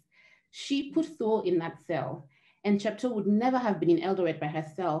choice. She put Thuo in that cell, and Chepto would never have been in Eldoret by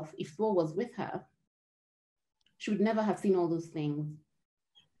herself if Thuo was with her. She would never have seen all those things.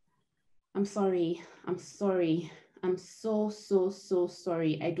 I'm sorry. I'm so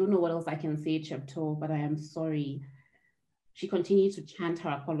sorry. I don't know what else I can say, Chepto, but I am sorry. She continued to chant her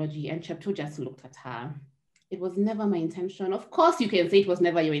apology, and Chepto just looked at her. It was never my intention. Of course you can say it was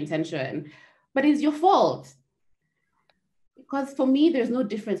never your intention, but it's your fault. Because for me, there's no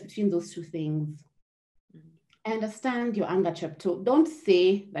difference between those two things. I understand your anger, Chepto. Don't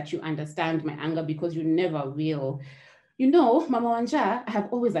say that you understand my anger, because you never will. You know, Mama Wanja, I have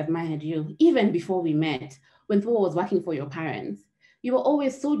always admired you, even before we met, when Thuo was working for your parents. You were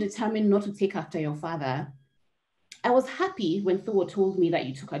always so determined not to take after your father. I was happy when Thuo told me that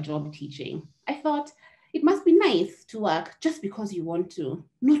you took a job teaching. I thought it must be nice to work just because you want to,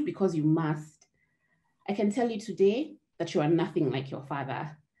 not because you must. I can tell you today that you are nothing like your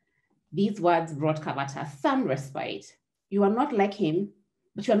father. These words brought Kavata some respite. You are not like him,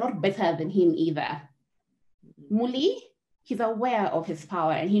 but you are not better than him either. Muli, he's aware of his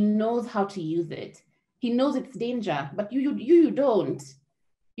power and he knows how to use it. He knows its danger, but you don't.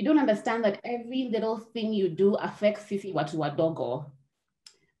 You don't understand that every little thing you do affects Sisi Watu Wadogo.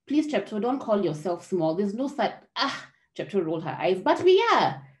 Please, Chepto, don't call yourself small. There's no such, Chepto rolled her eyes, but we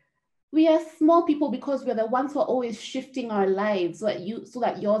are. We are small people because we're the ones who are always shifting our lives so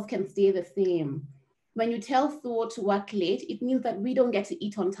that yours can stay the same. When you tell Thuo to work late, it means that we don't get to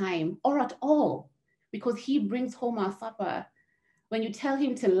eat on time or at all, because he brings home our supper. When you tell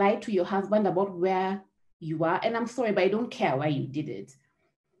him to lie to your husband about where you are, and I'm sorry, but I don't care why you did it,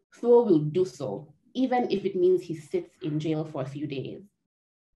 Thuo will do so, even if it means he sits in jail for a few days.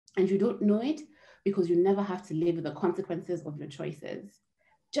 And you don't know it because you never have to live with the consequences of your choices.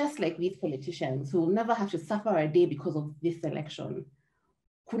 Just like these politicians who will never have to suffer a day because of this election.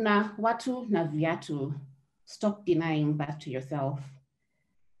 Kuna watu na viatu. Stop denying that to yourself.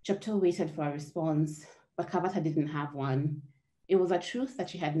 Chepto waited for a response, but Kavata didn't have one. It was a truth that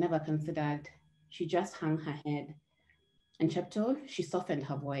she had never considered. She just hung her head. And Chepto, she softened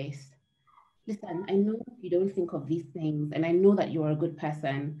her voice. Listen, I know you don't think of these things, and I know that you're a good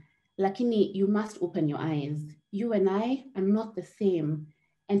person. Lakini, you must open your eyes. You and I are not the same.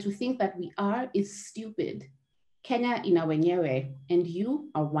 And to think that we are is stupid. Kenya ina wenyewe, and you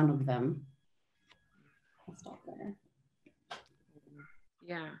are one of them. I'll stop there.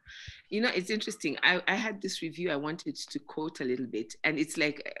 Yeah, you know, it's interesting. I had this review I wanted to quote a little bit, and it's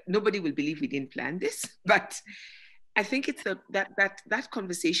like, nobody will believe we didn't plan this, but I think it's that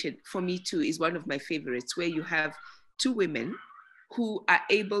conversation for me too is one of my favorites, where you have two women who are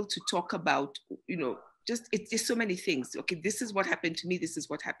able to talk about, you know, it's just so many things. Okay, this is what happened to me, this is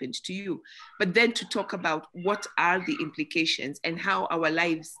what happened to you. But then to talk about what are the implications and how our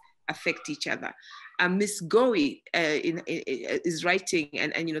lives affect each other. Miss Goey is writing,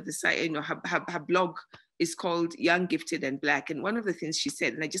 and you know, her blog is called Young, Gifted and Black. And one of the things she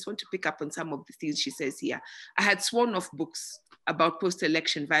said, and I just want to pick up on some of the things she says here. I had sworn off books about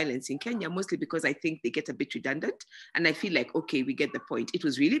post-election violence in Kenya, mostly because I think they get a bit redundant. And I feel like, okay, we get the point. It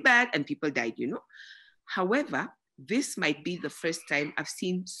was really bad and people died, you know. However, this might be the first time I've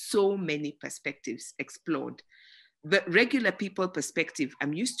seen so many perspectives explored. The regular people perspective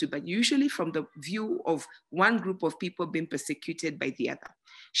I'm used to, but usually from the view of one group of people being persecuted by the other.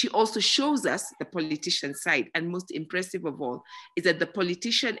 She also shows us the politician side, and most impressive of all is that the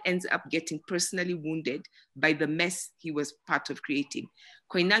politician ends up getting personally wounded by the mess he was part of creating.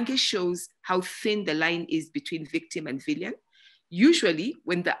 Koinange shows how thin the line is between victim and villain. Usually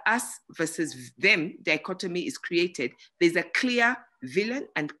when the us versus them dichotomy is created, there's a clear villain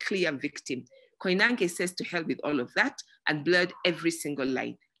and clear victim. Koinange says to hell with all of that and blurred every single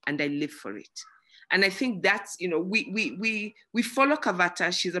line, and I live for it. And I think that's, you know, we follow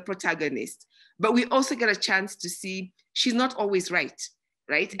Kavata, she's a protagonist, but we also get a chance to see she's not always right?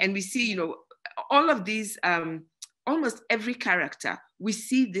 And we see, you know, all of these, almost every character, we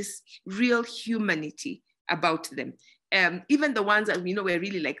see this real humanity about them. Even the ones that we know were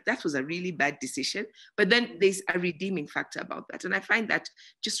really like, that was a really bad decision, but then there's a redeeming factor about that. And I find that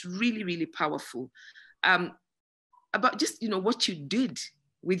just really, really powerful. About just, you know, what you did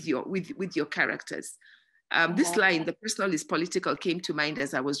with your characters. This line, the personal is political, came to mind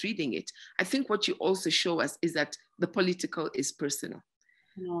as I was reading it. I think what you also show us is that the political is personal.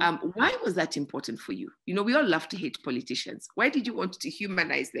 Why was that important for you? You know, we all love to hate politicians. Why did you want to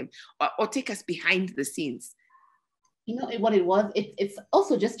humanize them or take us behind the scenes? You know what it was? It's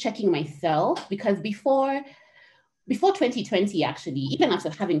also just checking myself, because before 2020, actually, even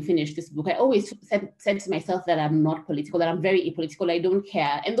after having finished this book, I always said to myself that I'm not political, that I'm very apolitical, I don't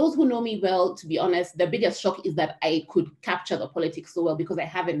care. And those who know me well, to be honest, the biggest shock is that I could capture the politics so well, because I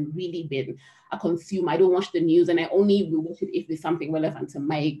haven't really been a consumer. I don't watch the news, and I only will watch it if there's something relevant to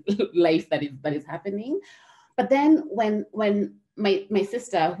my life that is happening. But then when my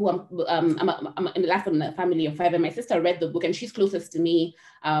sister, who I'm in the last in a family of 5, and my sister read the book, and she's closest to me,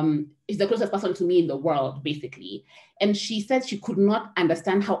 is the closest person to me in the world, basically. And she said she could not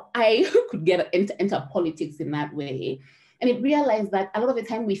understand how I could get enter politics in that way. And it realized that a lot of the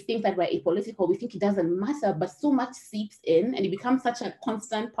time we think that we're apolitical, we think it doesn't matter, but so much seeps in, and it becomes such a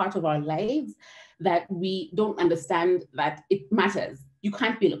constant part of our lives that we don't understand that it matters. You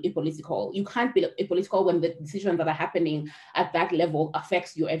can't be apolitical. You can't be apolitical when the decisions that are happening at that level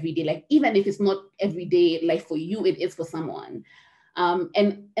affects you every day. Like, even if it's not everyday life for you, it is for someone.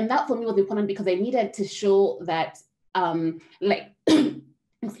 And that for me was important, because I needed to show that, like,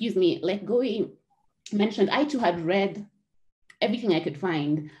 excuse me, like Goey mentioned, I too had read everything I could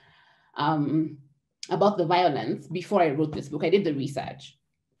find about the violence before I wrote this book. I did the research.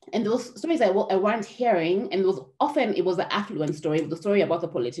 And those stories I weren't hearing, and it was the affluent story, it was the story about the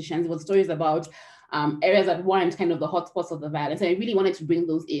politicians, it was stories about areas that weren't kind of the hotspots of the violence. And I really wanted to bring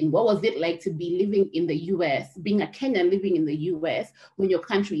those in. What was it like to be living in the US, being a Kenyan living in the US when your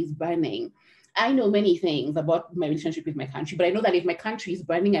country is burning? I know many things about my relationship with my country, but I know that if my country is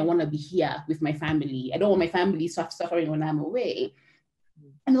burning, I want to be here with my family. I don't want my family suffering when I'm away.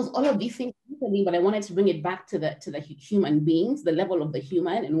 And there's all of these things happening, but I wanted to bring it back to the human beings, the level of the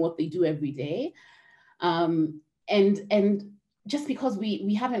human and what they do every day. And just because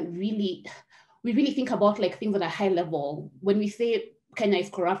we haven't really, we really think about like things at a high level. When we say Kenya is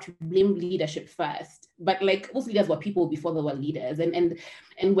corrupt, we blame leadership first, but like most leaders were people before they were leaders. And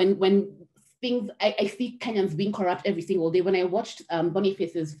when things, I see Kenyans being corrupt every single day. When I watched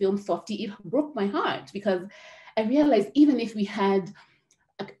Boniface's film Softy, it broke my heart because I realized even if we had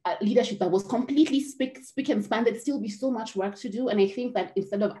a leadership that was completely spick and span, there'd still be so much work to do. And I think that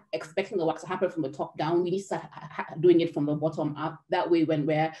instead of expecting the work to happen from the top down, we need to start doing it from the bottom up. That way, when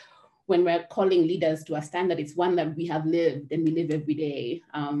we're calling leaders to a standard, it's one that we have lived and we live every day.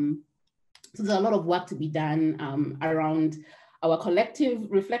 So there's a lot of work to be done around our collective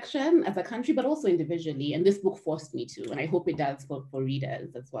reflection as a country, but also individually. And this book forced me to, and I hope it does for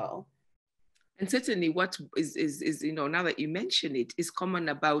readers as well. And certainly what is now that you mention it, is common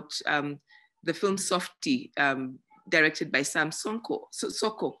about the film Softy, directed by Sam Soko,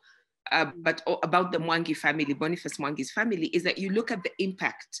 but about the Mwangi family, Boniface Mwangi's family, is that you look at the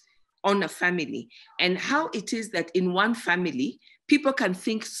impact on a family and how it is that in one family, people can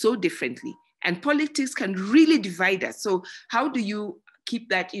think so differently and politics can really divide us. So how do you keep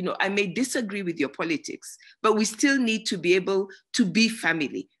that, I may disagree with your politics, but we still need to be able to be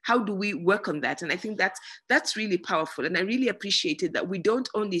family. How do we work on that? And I think that's really powerful. And I really appreciated that we don't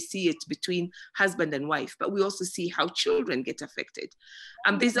only see it between husband and wife, but we also see how children get affected.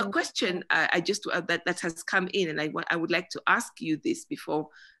 There's a question that has come in, and I would like to ask you this before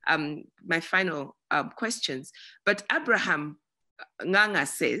my final questions. But Abraham Nganga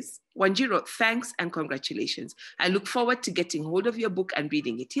says, Wanjiru, thanks and congratulations. I look forward to getting hold of your book and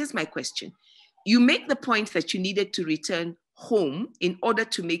reading it. Here's my question. You make the point that you needed to return home in order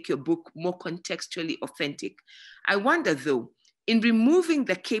to make your book more contextually authentic. I wonder though, in removing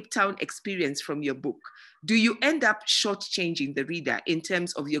the Cape Town experience from your book, do you end up shortchanging the reader in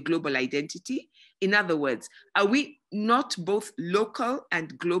terms of your global identity? In other words, are we not both local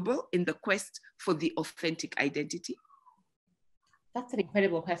and global in the quest for the authentic identity? That's an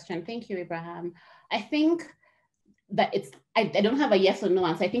incredible question. Thank you, Abraham. I think that I don't have a yes or no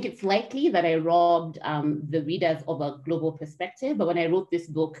answer. I think it's likely that I robbed the readers of a global perspective, but when I wrote this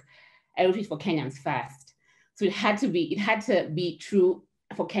book, I wrote it for Kenyans first. So it had to be true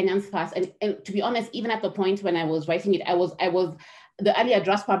for Kenyans first. And to be honest, even at the point when I was writing it, the earlier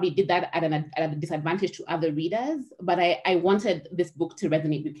draft probably did that at a disadvantage to other readers, but I wanted this book to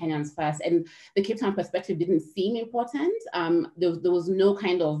resonate with Kenyans first. And the Cape Town perspective didn't seem important. There was no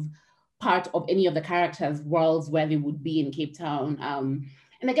kind of part of any of the characters' worlds where they would be in Cape Town.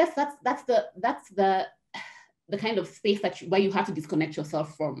 And I guess that's the kind of space where you have to disconnect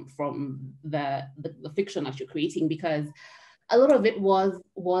yourself from the fiction that you're creating, because a lot of it was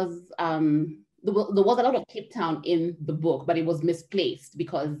there was a lot of Cape Town in the book, but it was misplaced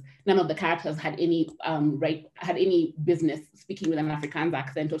because none of the characters had any business speaking with an Afrikaans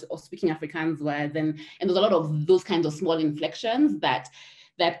accent or speaking Afrikaans words, and there's a lot of those kinds of small inflections that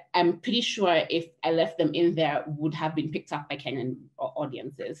I'm pretty sure if I left them in there would have been picked up by Kenyan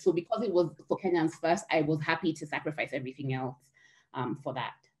audiences. So because it was for Kenyans first, I was happy to sacrifice everything else for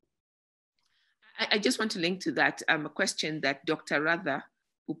that. I just want to link to that a question that Dr. Radha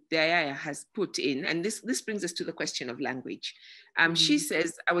Updayaya has put in, and this brings us to the question of language. She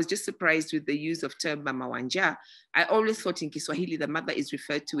says, I was just surprised with the use of term Mama Wanja. I always thought in Kiswahili, the mother is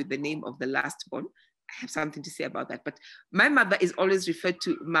referred to with the name of the last born. I have something to say about that, but my mother is always referred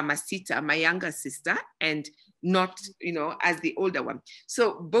to Mama Sita, my younger sister, and not, as the older one.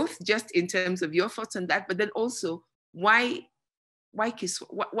 So both just in terms of your thoughts on that, but then also why there's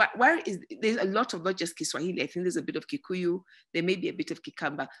a lot of not just Kiswahili. I think there's a bit of Kikuyu, there may be a bit of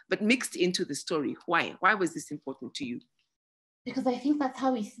Kikamba, but mixed into the story. Why was this important to you? Because I think that's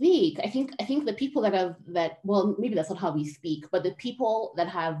how we speak. I think the people well, maybe that's not how we speak, but the people that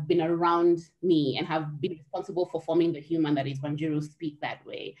have been around me and have been responsible for forming the human that is Wanjiru speak that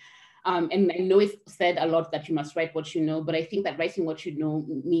way. And I know it's said a lot that you must write what you know, but I think that writing what you know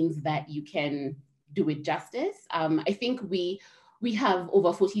means that you can do it justice. I think we have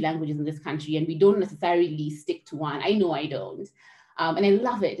over 40 languages in this country and we don't necessarily stick to one. I know I don't. And I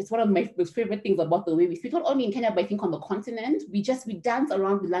love it. It's one of my favorite things about the way we speak, not only in Kenya, but I think on the continent. We dance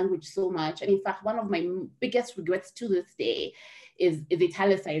around with language so much. And in fact, one of my biggest regrets to this day is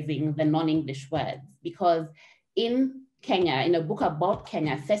italicizing the non-English words, because in Kenya, in a book about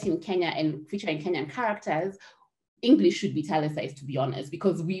Kenya, set in Kenya and featuring Kenyan characters, English should be italicized, to be honest,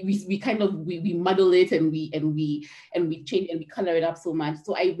 because we muddle it and we change and we color it up so much.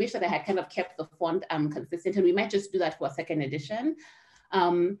 So I wish that I had kind of kept the font consistent, and we might just do that for a second edition.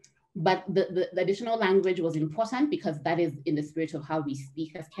 But the additional language was important because that is in the spirit of how we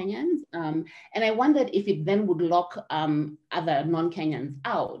speak as Kenyans. And I wondered if it then would lock other non-Kenyans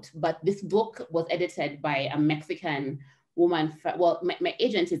out. But this book was edited by a Mexican woman. Well, my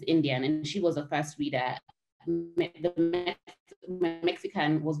agent is Indian, and she was the first reader. The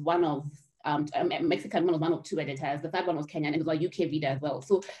Mexican was one of Mexican one was one of 2 editors. The third one was Kenyan, and it was a UK reader as well.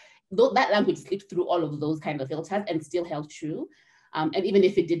 So that language slipped through all of those kind of filters and still held true. And even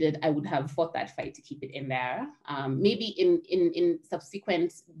if it didn't, I would have fought that fight to keep it in there. Maybe in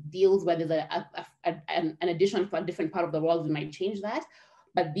subsequent deals where there's an addition for a different part of the world, we might change that.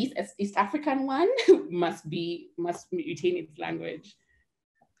 But this East African one must retain its language.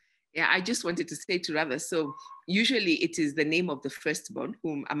 Yeah, I just wanted to say to Rather, so usually it is the name of the firstborn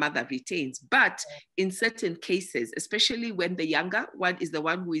whom a mother retains, but in certain cases, especially when the younger one is the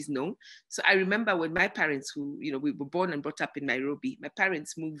one who is known. So I remember when my parents, who, you know, we were born and brought up in Nairobi, my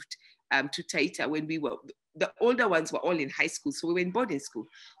parents moved to Taita when the older ones were all in high school, so we were in boarding school.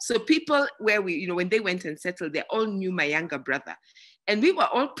 So people where when they went and settled, they all knew my younger brother. And we were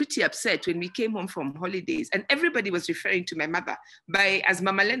all pretty upset when we came home from holidays, and everybody was referring to my mother as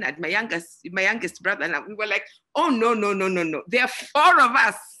Mama Leonard, my youngest brother. And we were like, oh, no. There are 4 of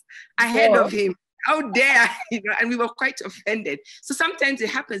us ahead of him. How dare, and we were quite offended. So sometimes it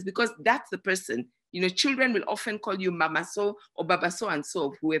happens because that's the person, children will often call you Mama so or Baba so and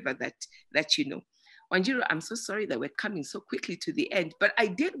so, whoever that you know. Wanjiru, I'm so sorry that we're coming so quickly to the end, but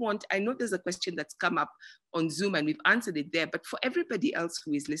I know there's a question that's come up on Zoom and we've answered it there, but for everybody else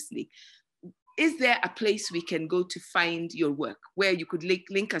who is listening, is there a place we can go to find your work where you could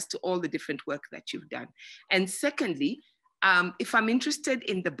link us to all the different work that you've done? And secondly, if I'm interested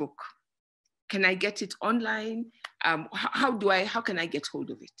in the book, can I get it online? How can I get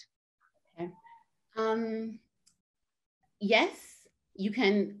hold of it? Okay. Yes. You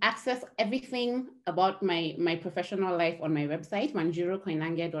can access everything about my professional life on my website,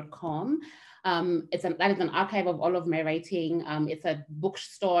 wanjirukoinange.com. That is an archive of all of my writing. It's a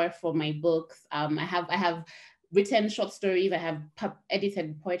bookstore for my books. I have written short stories. I have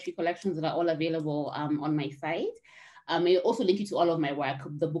edited poetry collections that are all available on my site. I also link you to all of my work,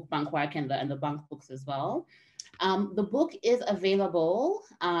 the book bank work and the bank books as well. The book is available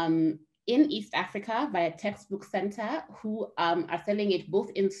in East Africa via Textbook Center, who are selling it both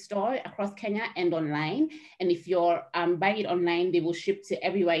in store across Kenya and online. And if you're buying it online, they will ship to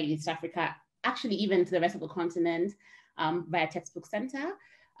everywhere in East Africa, actually even to the rest of the continent via Textbook Center.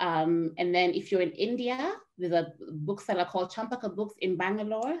 And then if you're in India, there's a bookseller called Champaka Books in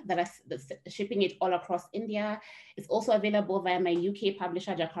Bangalore that's shipping it all across India. It's also available via my UK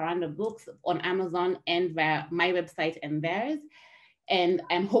publisher, Jacaranda Books, on Amazon and via my website and theirs. And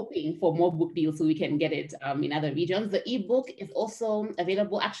I'm hoping for more book deals so we can get it in other regions. The ebook is also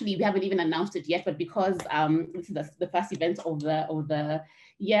available. Actually, we haven't even announced it yet, but because this is the first event of the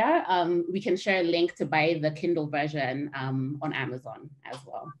year, we can share a link to buy the Kindle version on Amazon as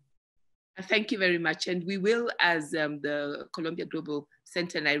well. Thank you very much. And we will, as the Columbia Global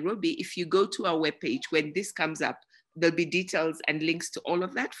Center Nairobi, if you go to our webpage, when this comes up, there'll be details and links to all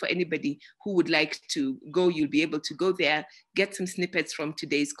of that for anybody who would like to go. You'll be able to go there, get some snippets from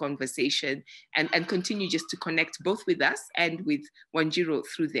today's conversation and continue just to connect both with us and with Wanjiru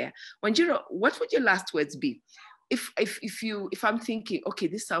through there. Wanjiru, what would your last words be? If I'm thinking, okay,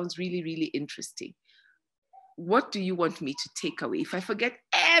 this sounds really, really interesting, what do you want me to take away? If I forget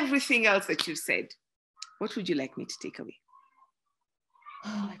everything else that you've said, what would you like me to take away?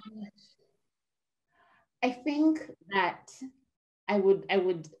 Oh my gosh. I think that I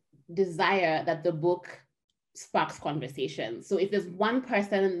would desire that the book sparks conversation. So if there's one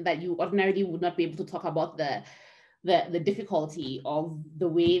person that you ordinarily would not be able to talk about the difficulty of the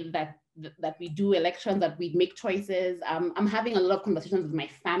way that we do elections, that we make choices, I'm having a lot of conversations with my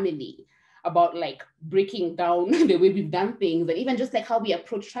family about like breaking down the way we've done things, and even just like how we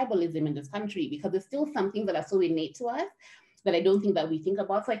approach tribalism in this country, because there's still some things that are so innate to us that I don't think that we think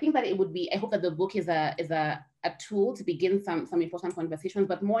about. So I think that it would be, I hope that the book is a tool to begin some important conversations,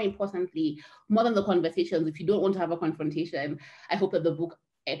 but more importantly, more than the conversations, if you don't want to have a confrontation, I hope that the book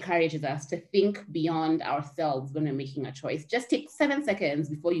encourages us to think beyond ourselves when we're making a choice. Just take 7 seconds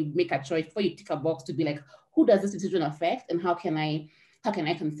before you make a choice, before you tick a box, to be like, who does this decision affect and how can I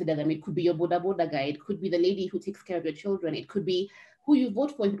consider them? It could be your boda guy, it could be the lady who takes care of your children, it could be who you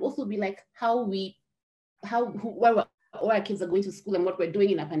vote for, it could also be like where our kids are going to school and what we're doing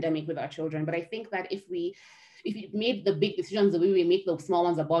in a pandemic with our children. But I think that if we made the big decisions the way we make the small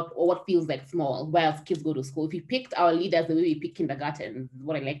ones about, or what feels like small, where kids go to school, if we picked our leaders the way we pick kindergarten,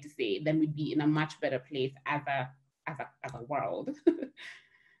 what I like to say, then we'd be in a much better place as a world.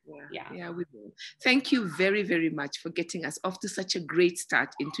 Yeah. Yeah, we will. Thank you very, very much for getting us off to such a great start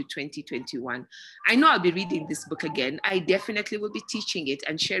into 2021. I know I'll be reading this book again. I definitely will be teaching it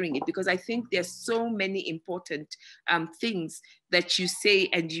and sharing it because I think there's so many important things that you say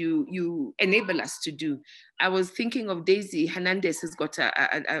and you enable us to do. I was thinking of Daisy Hernandez has got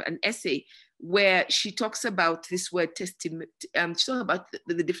an essay where she talks about this word testimony. She talks about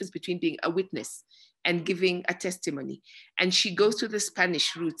the difference between being a witness and giving a testimony. And she goes to the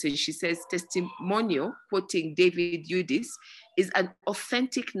Spanish roots and she says, testimonio, quoting David Eudes, is an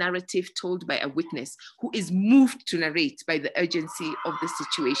authentic narrative told by a witness who is moved to narrate by the urgency of the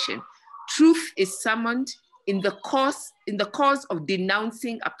situation. Truth is summoned in the cause of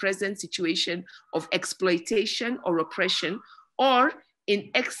denouncing a present situation of exploitation or oppression, or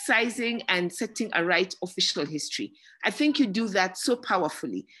in excising and setting aright official history. I think you do that so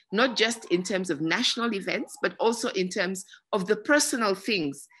powerfully, not just in terms of national events, but also in terms of the personal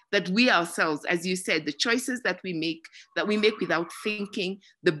things that we ourselves, as you said, the choices that we make without thinking,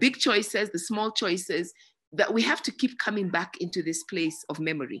 the big choices, the small choices, that we have to keep coming back into this place of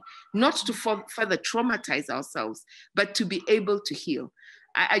memory, not to further traumatize ourselves, but to be able to heal.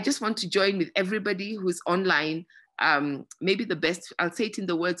 I just want to join with everybody who's online. Maybe the best, I'll say it in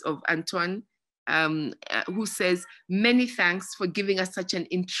the words of Antoine, who says, many thanks for giving us such an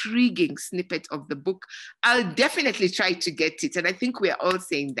intriguing snippet of the book. I'll definitely try to get it. And I think we are all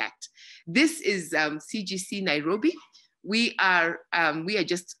saying that. This is CGC Nairobi. We are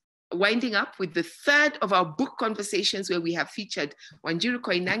just winding up with the third of our book conversations where we have featured Wanjiru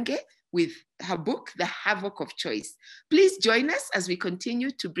Koinange with her book, The Havoc of Choice. Please join us as we continue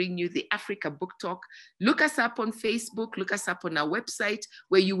to bring you the Africa Book Talk. Look us up on Facebook, look us up on our website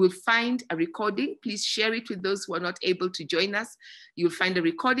where you will find a recording. Please share it with those who are not able to join us. You'll find a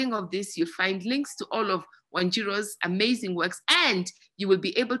recording of this. You'll find links to all of Wanjiru's amazing works, and you will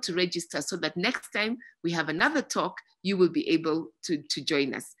be able to register so that next time we have another talk, you will be able to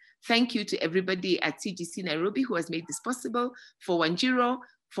join us. Thank you to everybody at CGC Nairobi who has made this possible, for Wanjiru,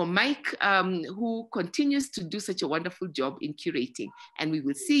 for Mike, who continues to do such a wonderful job in curating. And we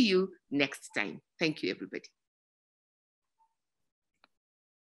will see you next time. Thank you, everybody.